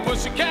new,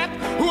 pussycat?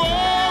 Whoa, whoa,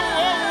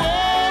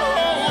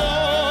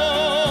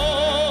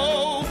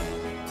 whoa.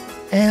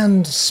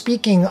 And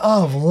speaking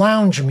of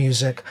lounge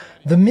music,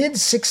 the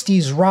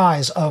mid-60s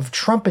rise of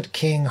trumpet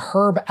king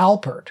Herb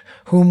Alpert,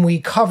 whom we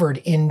covered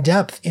in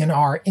depth in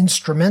our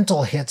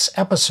instrumental hits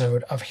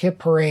episode of Hit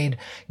Parade,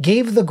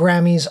 gave the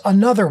Grammys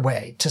another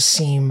way to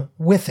seem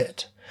with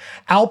it.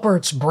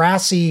 Alpert's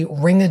brassy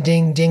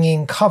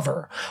ring-a-ding-dinging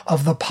cover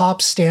of the pop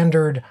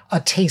standard A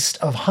Taste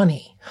of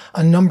Honey,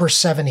 a number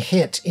 7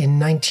 hit in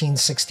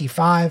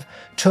 1965,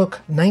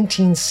 took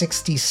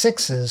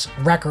 1966's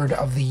Record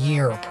of the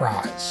Year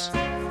prize.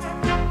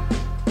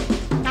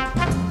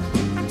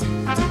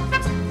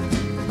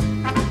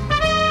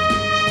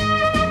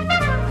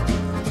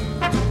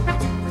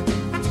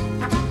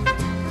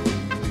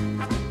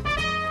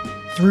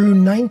 Through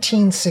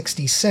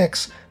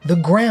 1966, the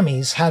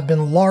Grammys had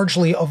been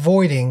largely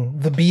avoiding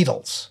the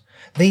Beatles.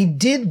 They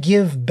did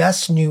give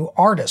Best New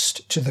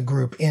Artist to the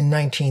group in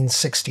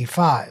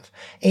 1965,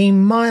 a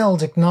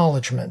mild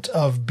acknowledgement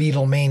of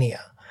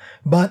Beatlemania.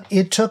 But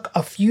it took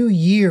a few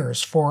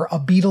years for a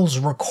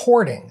Beatles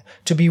recording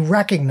to be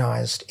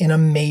recognized in a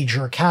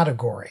major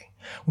category.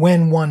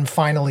 When one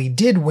finally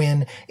did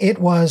win, it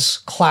was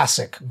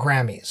classic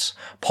Grammys.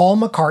 Paul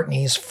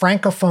McCartney's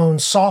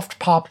francophone soft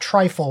pop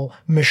trifle,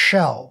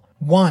 Michelle,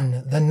 won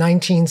the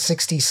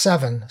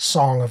 1967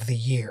 Song of the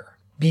Year.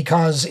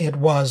 Because it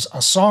was a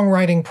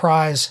songwriting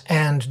prize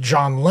and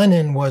John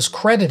Lennon was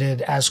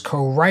credited as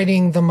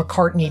co-writing the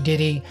McCartney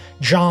ditty,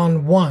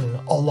 John won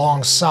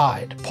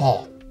alongside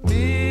Paul.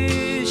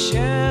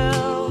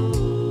 Michelle,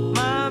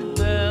 my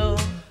belle,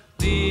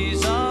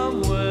 these are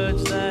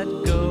words that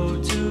go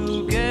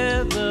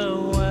together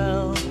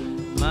well,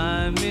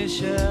 my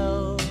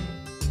Michelle.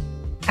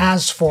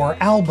 As for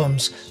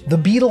albums, the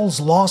Beatles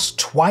lost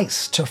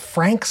twice to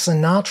Frank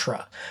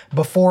Sinatra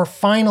before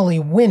finally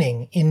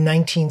winning in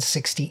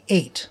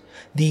 1968.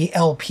 The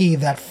LP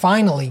that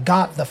finally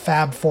got the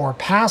Fab Four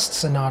past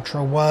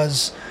Sinatra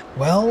was,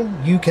 well,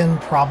 you can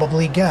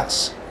probably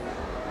guess.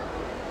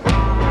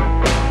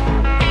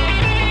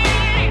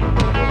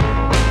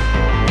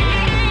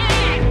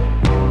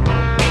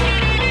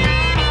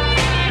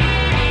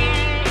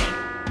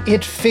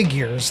 It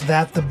figures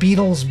that the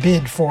Beatles'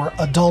 bid for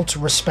adult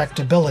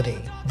respectability,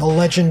 the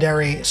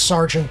legendary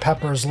Sgt.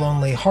 Pepper's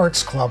Lonely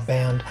Hearts Club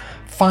Band,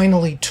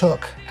 finally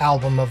took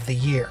Album of the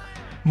Year.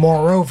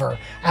 Moreover,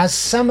 as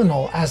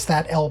seminal as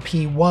that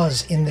LP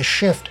was in the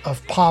shift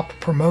of pop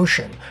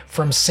promotion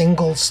from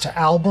singles to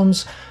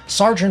albums,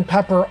 Sgt.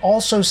 Pepper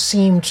also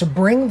seemed to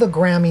bring the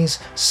Grammys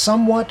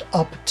somewhat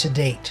up to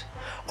date.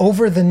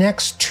 Over the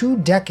next 2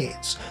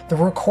 decades, the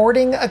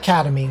Recording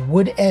Academy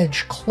would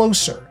edge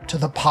closer to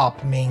the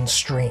pop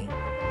mainstream.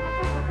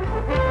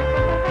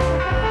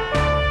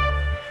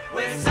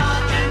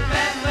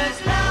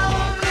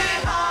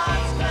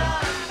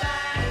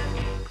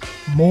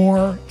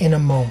 More in a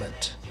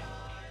moment.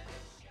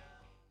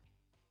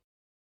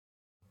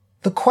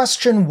 The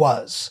question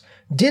was,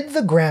 did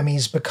the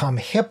Grammys become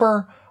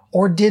hipper,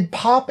 or did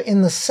pop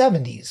in the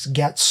 70s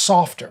get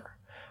softer?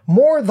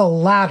 More the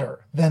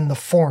latter than the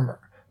former,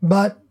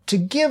 but to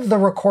give the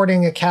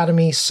Recording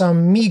Academy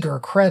some meager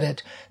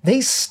credit,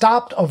 they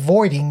stopped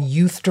avoiding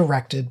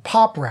youth-directed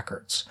pop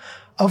records.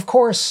 Of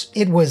course,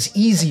 it was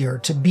easier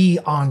to be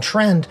on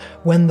trend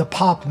when the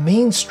pop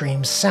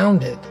mainstream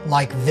sounded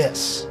like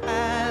this.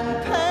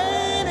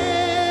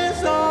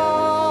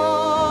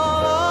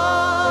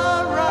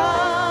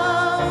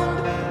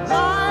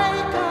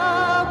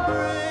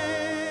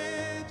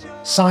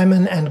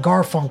 Simon and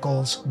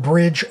Garfunkel's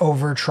Bridge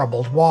Over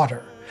Troubled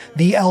Water.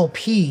 The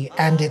LP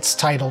and its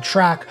title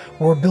track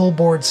were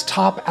Billboard's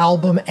top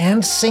album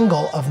and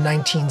single of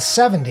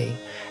 1970,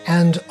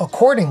 and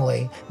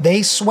accordingly,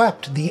 they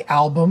swept the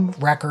album,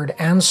 record,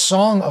 and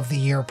song of the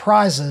year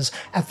prizes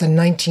at the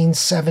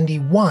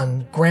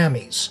 1971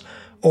 Grammys.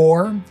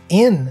 Or,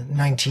 in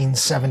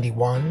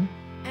 1971,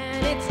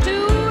 and it's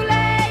too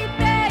late,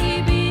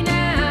 baby,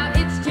 now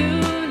it's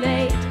too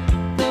late.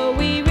 Though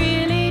we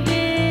really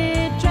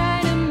did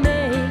try to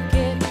make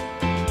it.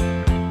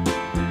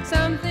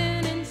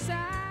 Something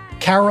inside.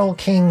 Carole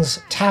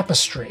King's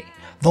Tapestry,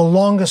 the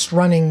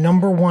longest-running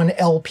 #1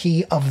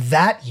 LP of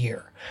that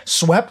year,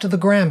 swept the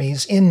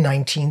Grammys in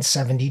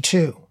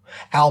 1972.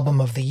 Album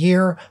of the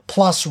Year,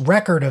 plus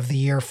Record of the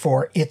Year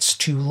for It's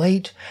Too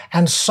Late,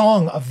 and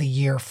Song of the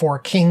Year for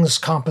King's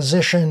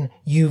composition,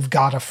 You've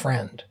Got a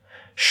Friend.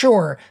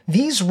 Sure,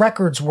 these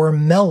records were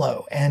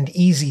mellow and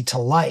easy to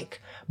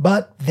like,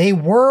 but they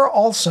were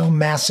also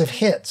massive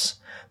hits.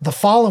 The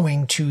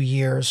following 2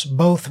 years,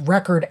 both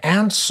Record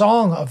and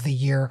Song of the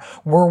Year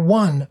were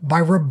won by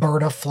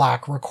Roberta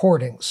Flack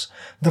recordings.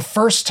 The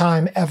First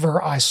Time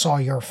Ever I Saw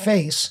Your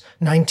Face,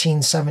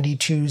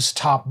 1972's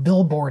top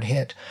Billboard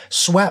hit,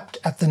 swept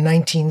at the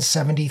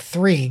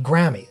 1973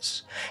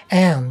 Grammys.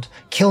 And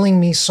Killing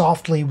Me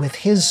Softly with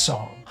His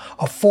Song,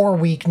 a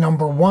 4-week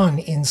 #1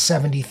 in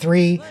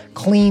 73,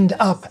 cleaned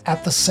up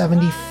at the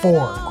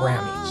 74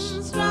 Grammys.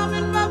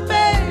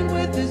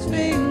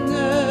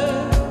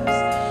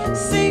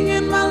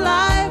 Singing my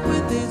life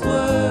with his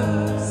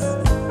words,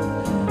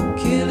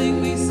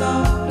 killing me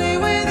softly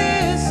with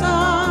his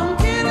song,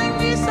 killing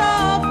me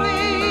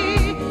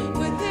softly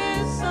with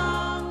his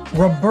song.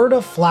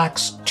 Roberta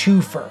Flack's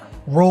twofer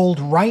rolled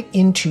right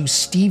into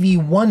Stevie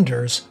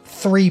Wonder's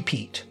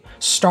three-peat,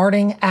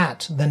 starting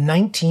at the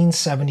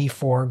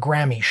 1974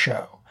 Grammy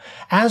show.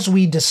 As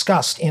we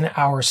discussed in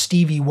our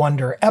Stevie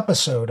Wonder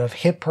episode of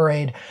Hit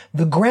Parade,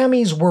 the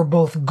Grammys were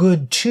both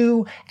good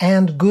to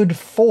and good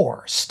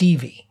for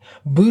Stevie,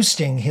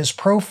 boosting his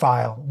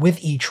profile with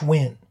each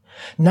win.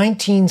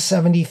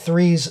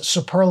 1973's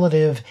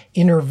superlative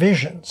Inner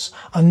Visions,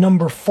 a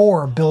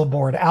 #4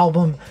 Billboard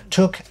album,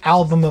 took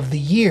Album of the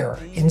Year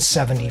in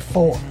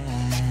 74.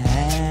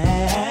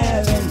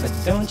 But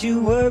don't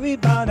you worry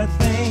about a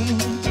thing.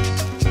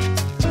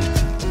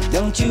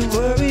 Don't you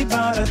worry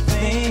about a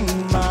thing,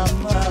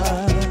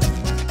 mama.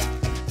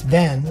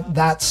 Then,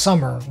 that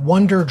summer,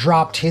 Wonder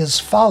dropped his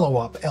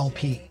follow-up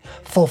LP,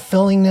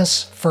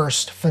 Fulfillingness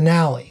First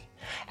Finale.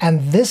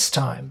 And this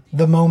time,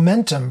 the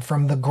momentum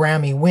from the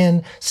Grammy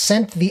win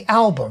sent the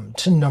album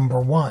to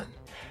 #1.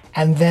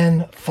 And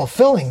then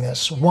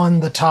Fulfillingness won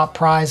the top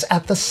prize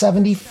at the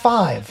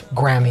 75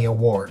 Grammy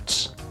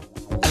Awards.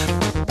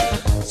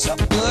 So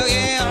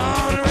boogie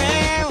on,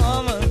 rain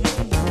woman,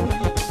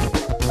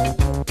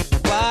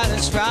 what a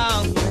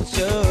strong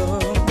show.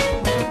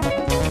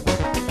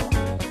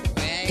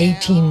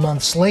 18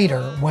 months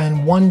later,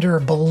 when Wonder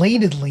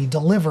belatedly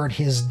delivered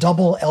his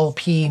double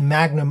LP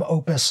magnum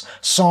opus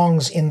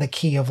Songs in the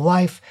Key of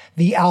Life,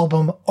 the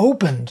album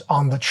opened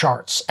on the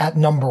charts at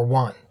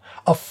 #1,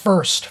 a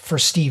first for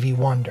Stevie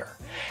Wonder,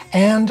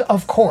 and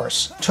of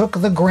course took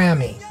the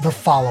Grammy the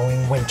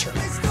following winter.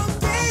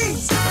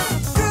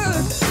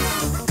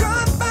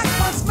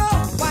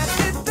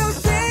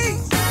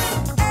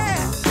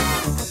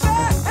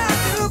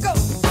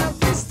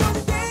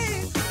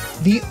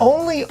 The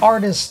only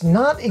artist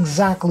not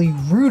exactly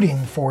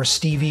rooting for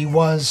Stevie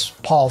was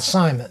Paul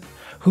Simon,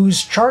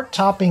 whose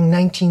chart-topping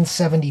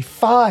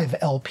 1975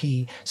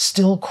 LP,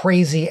 Still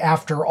Crazy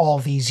After All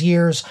These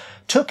Years,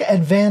 took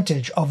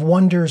advantage of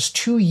Wonder's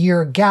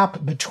 2-year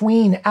gap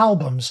between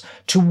albums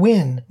to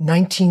win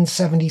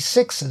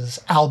 1976's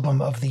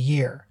Album of the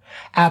Year.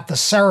 At the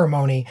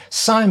ceremony,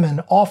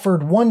 Simon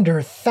offered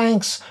Wonder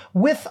thanks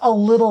with a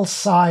little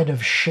side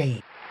of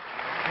shade.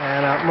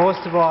 And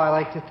most of all, I'd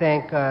like to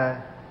thank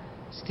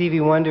Stevie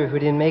Wonder, who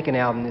didn't make an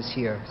album this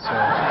year. So.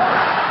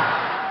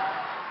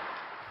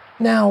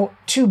 Now,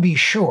 to be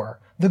sure,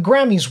 the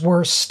Grammys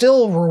were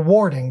still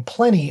rewarding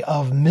plenty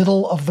of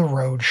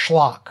middle-of-the-road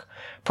schlock.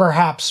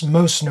 Perhaps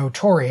most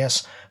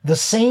notorious, the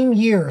same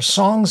year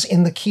Songs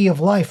in the Key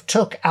of Life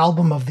took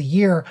Album of the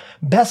Year,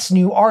 Best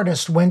New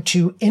Artist went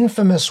to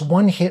infamous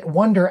one-hit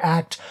wonder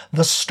act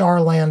the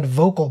Starland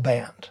Vocal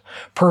Band,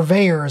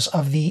 purveyors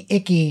of the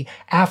icky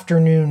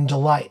Afternoon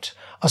Delight,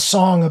 a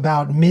song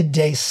about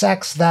midday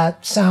sex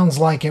that sounds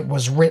like it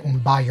was written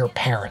by your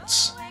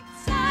parents.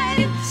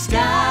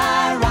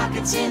 Sky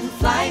rockets in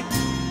flight,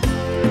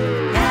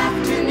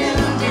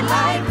 afternoon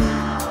delight.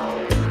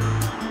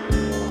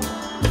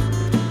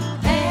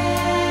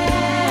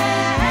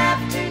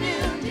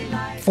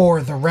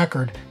 For the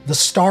record, the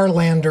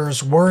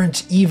Starlanders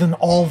weren't even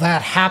all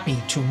that happy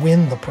to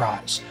win the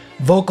prize.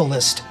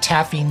 Vocalist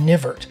Taffy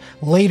Nivert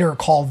later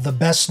called the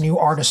Best New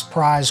Artist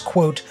prize,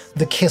 quote,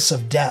 the kiss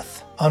of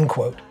death,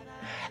 unquote.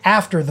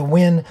 After the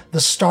win, the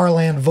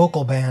Starland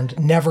vocal band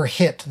never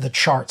hit the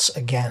charts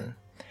again.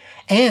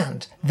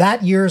 And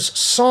that year's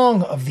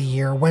Song of the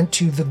Year went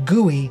to the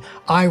Gooey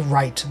I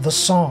Write the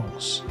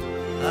Songs.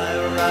 I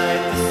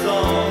write the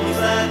songs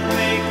that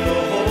make the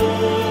whole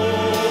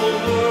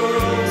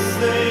world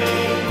sing.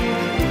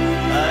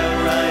 I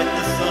write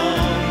the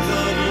songs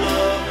of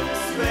love,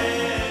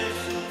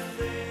 special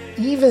things.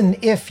 Even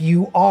if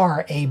you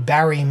are a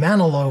Barry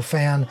Manilow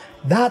fan,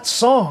 that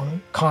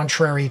song,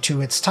 contrary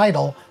to its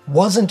title,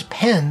 wasn't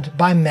penned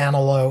by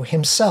Manilow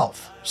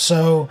himself,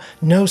 so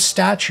no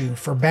statue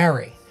for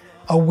Barry.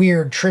 A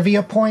weird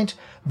trivia point,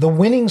 the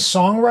winning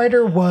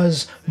songwriter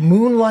was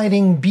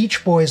moonlighting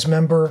Beach Boys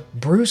member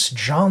Bruce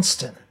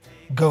Johnston.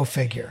 Go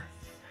figure.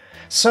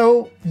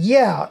 So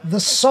yeah, the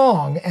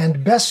song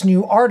and Best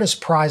New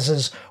Artist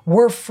prizes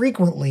were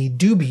frequently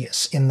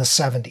dubious in the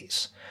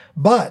 70s.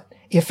 But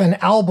if an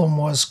album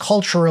was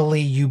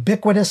culturally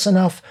ubiquitous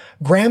enough,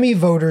 Grammy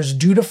voters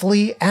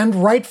dutifully and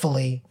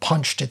rightfully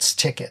punched its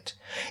ticket,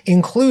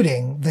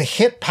 including the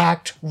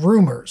hit-packed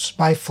Rumors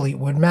by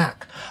Fleetwood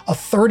Mac, a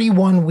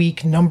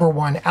 31-week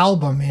 #1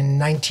 album in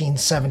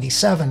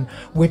 1977,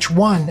 which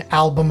won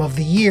Album of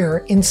the Year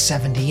in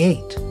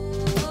 '78.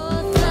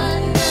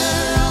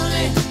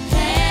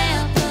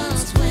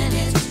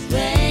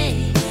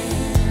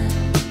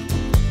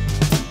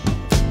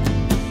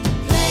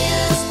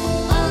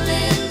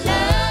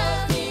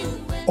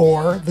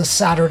 Or the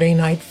Saturday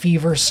Night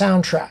Fever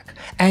soundtrack,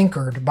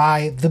 anchored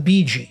by the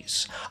Bee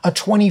Gees, a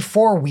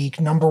 24-week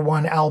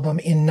 #1 album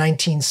in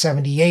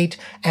 1978,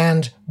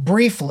 and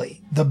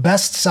briefly the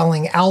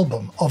best-selling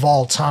album of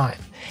all time.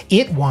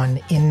 It won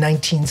in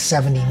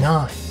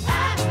 1979.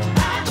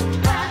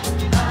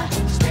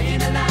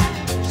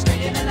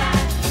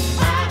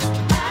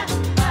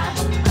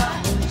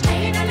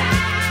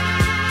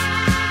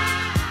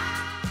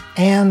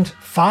 And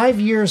 5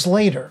 years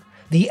later,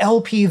 the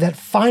LP that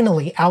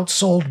finally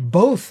outsold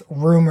both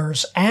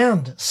Rumors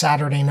and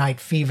Saturday Night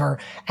Fever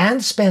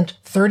and spent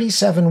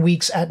 37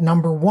 weeks at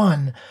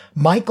 #1,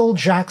 Michael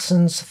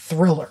Jackson's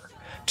Thriller,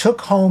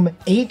 took home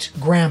 8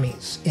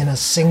 Grammys in a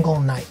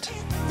single night.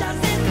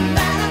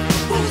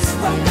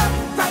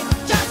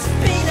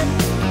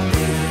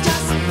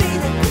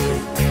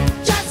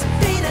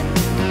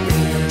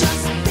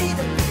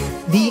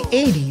 The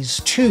 80s,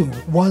 too,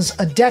 was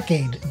a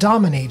decade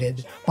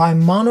dominated by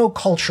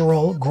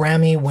monocultural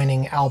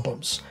Grammy-winning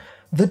albums.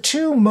 The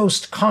two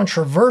most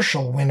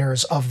controversial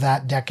winners of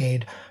that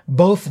decade,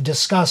 both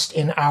discussed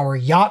in our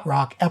Yacht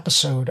Rock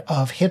episode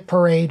of Hit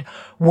Parade,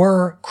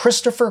 were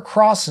Christopher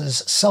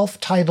Cross's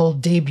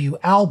self-titled debut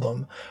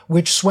album,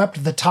 which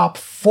swept the top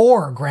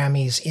 4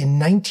 Grammys in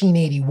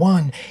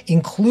 1981,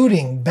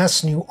 including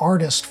Best New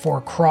Artist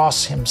for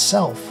Cross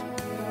himself.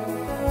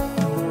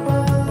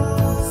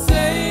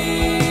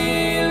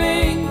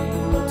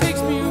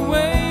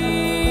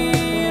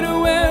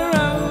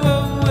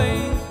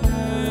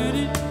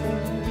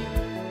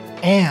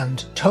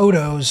 And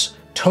Toto's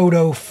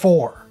Toto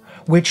 4,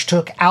 which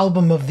took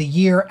Album of the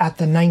Year at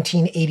the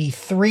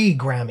 1983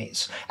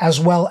 Grammys,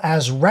 as well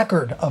as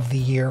Record of the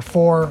Year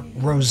for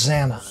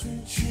Rosanna.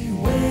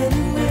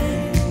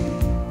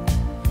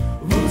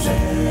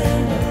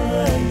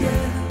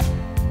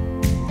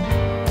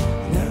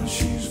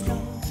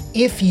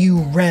 If you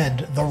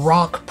read the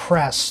rock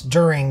press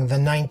during the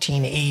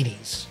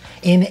 1980s,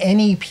 in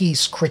any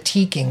piece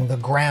critiquing the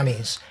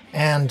Grammys,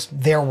 and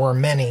there were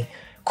many,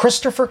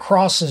 Christopher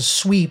Cross's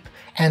sweep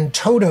and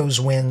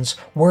Toto's wins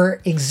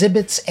were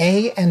exhibits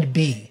A and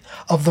B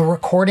of the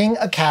Recording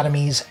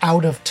Academy's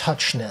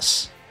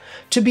out-of-touchness.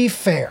 To be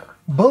fair,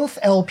 both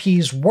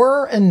LPs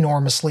were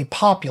enormously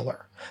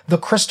popular. The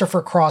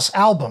Christopher Cross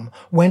album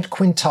went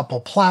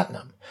quintuple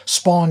platinum,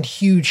 spawned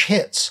huge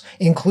hits,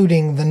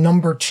 including the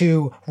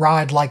 #2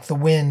 Ride Like the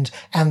Wind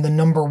and the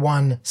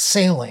 #1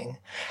 Sailing,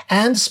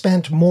 and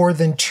spent more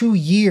than 2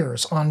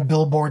 years on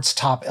Billboard's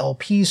Top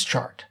LPs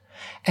chart.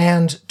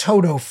 And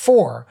Toto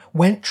 4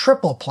 went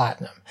triple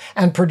platinum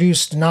and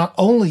produced not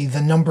only the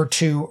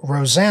 #2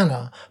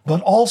 Rosanna,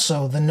 but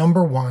also the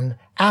 #1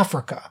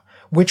 Africa,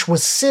 which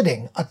was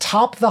sitting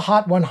atop the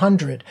Hot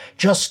 100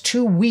 just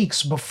 2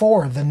 weeks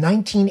before the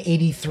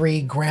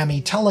 1983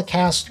 Grammy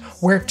telecast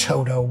where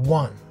Toto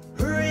won.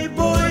 Hurry,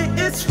 boy,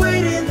 it's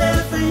waiting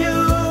there for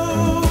you.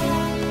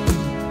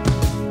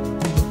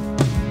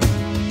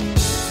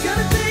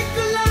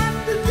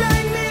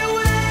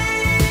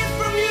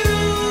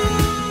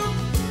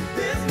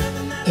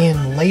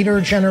 In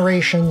later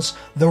generations,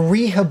 the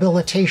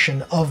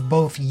rehabilitation of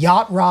both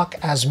yacht rock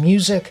as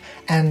music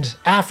and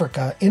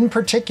Africa in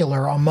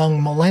particular among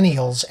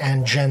millennials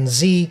and Gen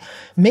Z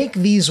make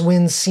these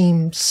wins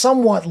seem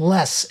somewhat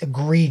less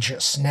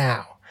egregious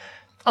now.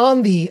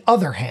 On the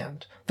other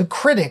hand, the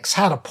critics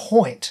had a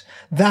point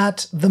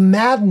that the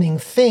maddening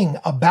thing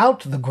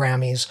about the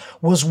Grammys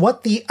was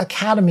what the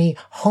Academy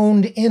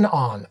honed in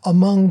on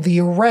among the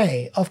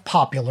array of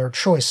popular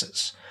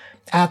choices.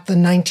 At the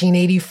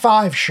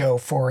 1985 show,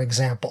 for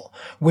example,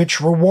 which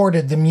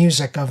rewarded the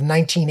music of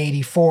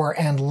 1984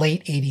 and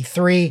late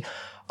 83,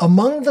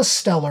 among the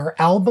stellar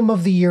Album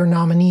of the Year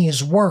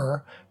nominees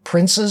were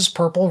Prince's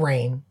Purple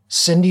Rain,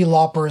 Cyndi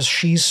Lauper's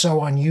She's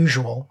So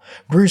Unusual,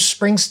 Bruce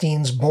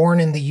Springsteen's Born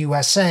in the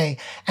USA,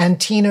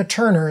 and Tina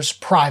Turner's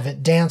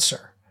Private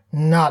Dancer.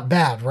 Not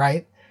bad,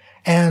 right?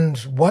 And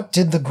what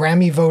did the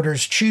Grammy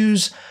voters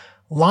choose?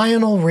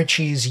 Lionel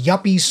Richie's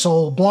yuppie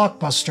soul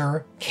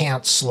blockbuster,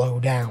 Can't Slow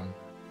Down.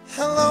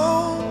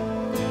 Hello,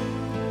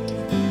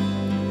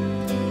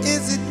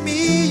 is it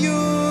me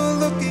you're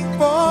looking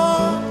for?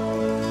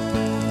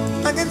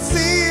 I can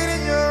see it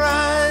in your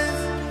eyes.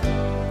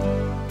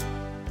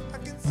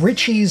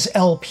 Richie's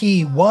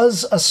LP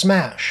was a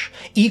smash,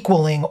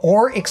 equaling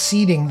or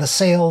exceeding the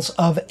sales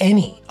of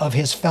any of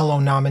his fellow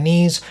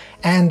nominees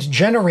and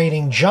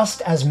generating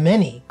just as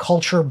many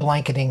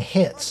culture-blanketing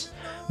hits.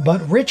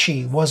 But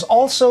Richie was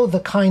also the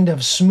kind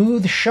of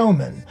smooth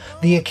showman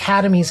the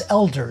Academy's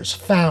elders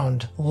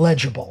found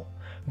legible.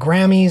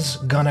 Grammy's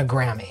gonna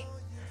Grammy.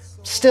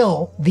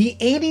 Still, the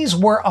 80s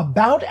were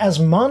about as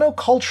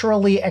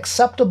monoculturally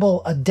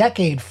acceptable a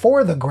decade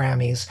for the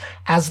Grammys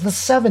as the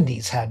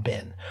 70s had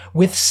been,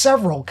 with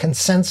several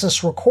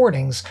consensus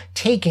recordings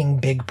taking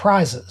big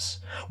prizes.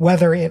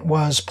 Whether it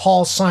was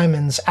Paul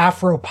Simon's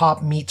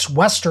Afropop meets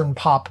Western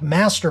pop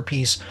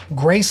masterpiece,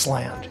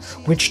 Graceland,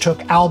 which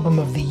took Album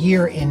of the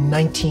Year in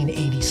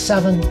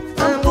 1987.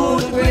 I'm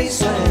going to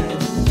Graceland.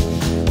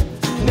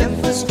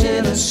 Memphis,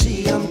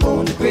 Tennessee, I'm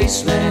going to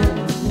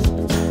Graceland.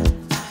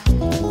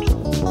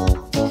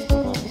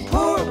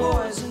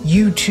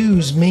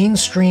 U2's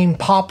mainstream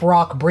pop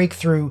rock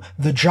breakthrough,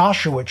 The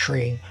Joshua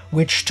Tree,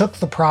 which took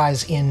the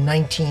prize in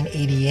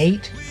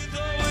 1988.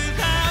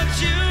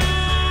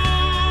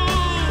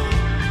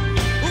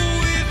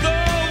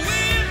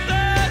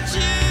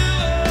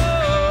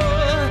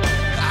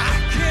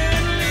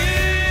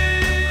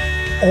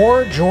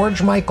 Or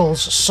George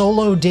Michael's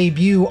solo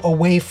debut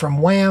away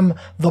from Wham,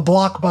 the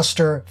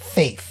blockbuster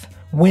Faith,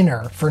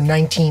 winner for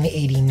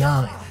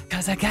 1989.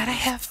 'Cause I gotta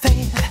have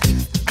faith.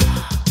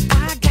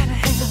 I gotta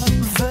have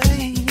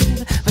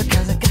faith.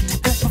 Because I got to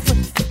go for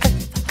faith.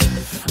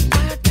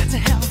 I got to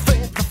have faith.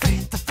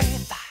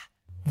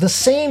 The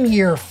same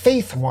year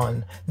Faith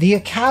won, the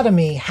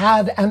Academy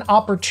had an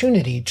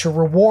opportunity to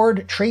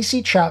reward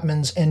Tracy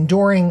Chapman's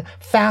enduring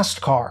Fast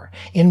Car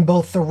in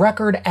both the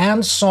Record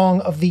and Song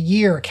of the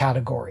Year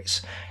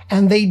categories,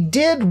 and they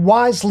did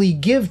wisely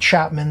give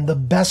Chapman the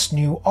Best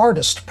New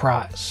Artist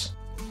prize.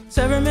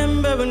 So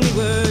remember when we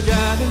were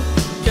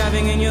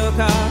driving in your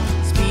car,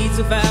 speed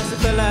so fast I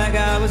felt like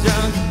I was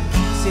drunk.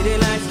 City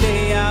lights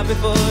lay out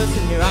before us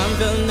and your arm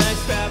felt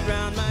nice wrapped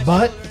around my...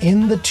 But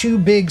in the two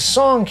big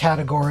song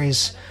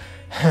categories,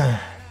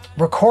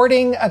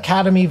 Recording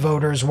Academy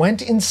voters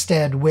went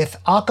instead with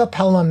a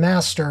cappella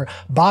master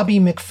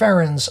Bobby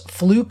McFerrin's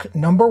fluke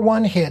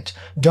 #1 hit,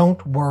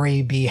 Don't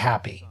Worry, Be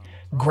Happy.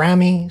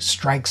 Grammy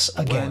strikes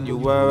again. When you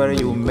worry,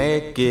 you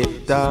make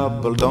it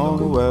double.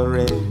 Don't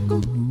worry.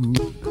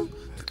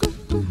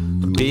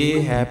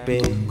 Be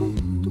happy.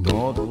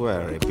 Don't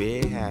worry,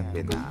 be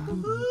happy now.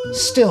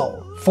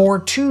 Still, for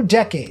 2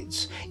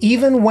 decades,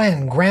 even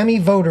when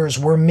Grammy voters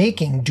were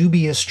making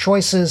dubious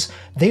choices,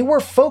 they were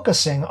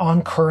focusing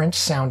on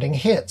current-sounding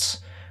hits.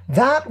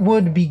 That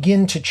would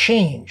begin to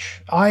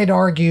change, I'd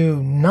argue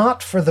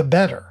not for the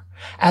better,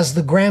 as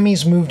the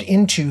Grammys moved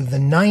into the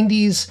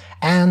 90s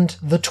and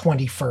the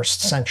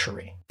 21st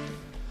century.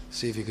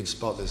 See if you can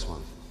spot this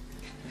one.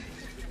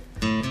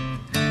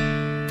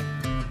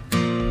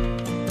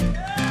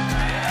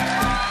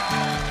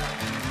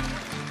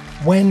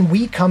 When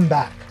we come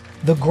back,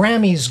 the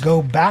Grammys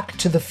go back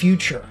to the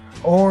future,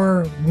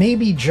 or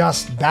maybe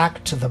just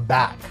back to the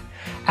back,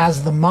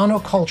 as the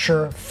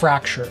monoculture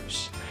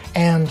fractures.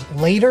 And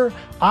later,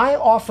 I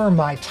offer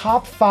my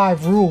top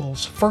 5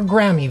 rules for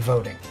Grammy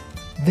voting.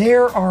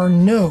 There are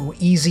no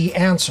easy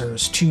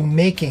answers to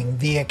making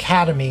the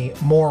Academy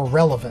more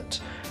relevant,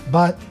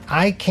 but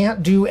I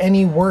can't do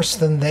any worse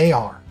than they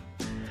are.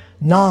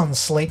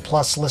 Non-Slate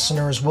Plus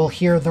listeners will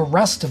hear the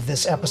rest of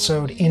this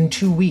episode in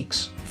 2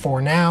 weeks. For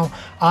now,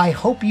 I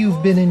hope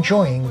you've been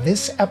enjoying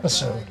this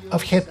episode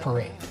of Hit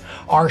Parade.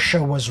 Our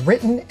show was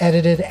written,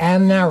 edited,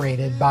 and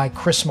narrated by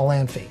Chris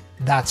Molanphy.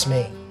 That's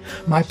me.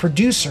 My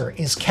producer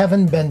is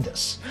Kevin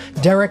Bendis.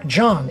 Derek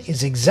John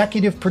is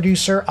executive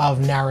producer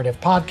of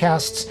Narrative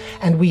Podcasts,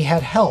 and we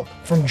had help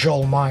from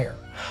Joel Meyer.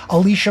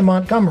 Alicia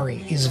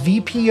Montgomery is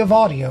VP of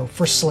Audio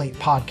for Slate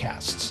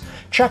Podcasts.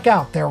 Check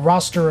out their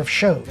roster of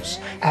shows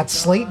at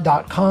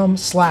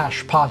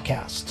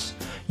slate.com/podcasts.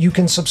 You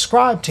can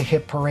subscribe to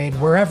Hit Parade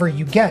wherever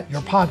you get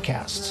your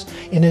podcasts,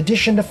 in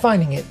addition to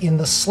finding it in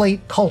the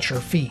Slate Culture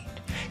feed.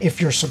 If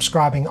you're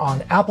subscribing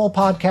on Apple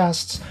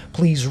Podcasts,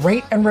 please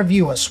rate and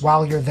review us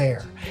while you're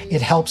there.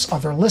 It helps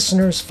other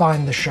listeners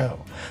find the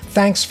show.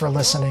 Thanks for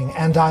listening,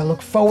 and I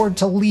look forward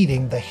to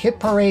leading the Hit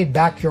Parade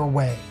back your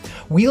way.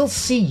 We'll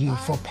see you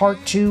for part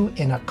 2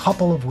 in a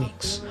couple of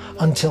weeks.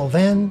 Until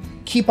then,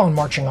 keep on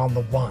marching on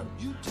the one.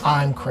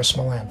 I'm Chris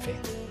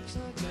Molanphy.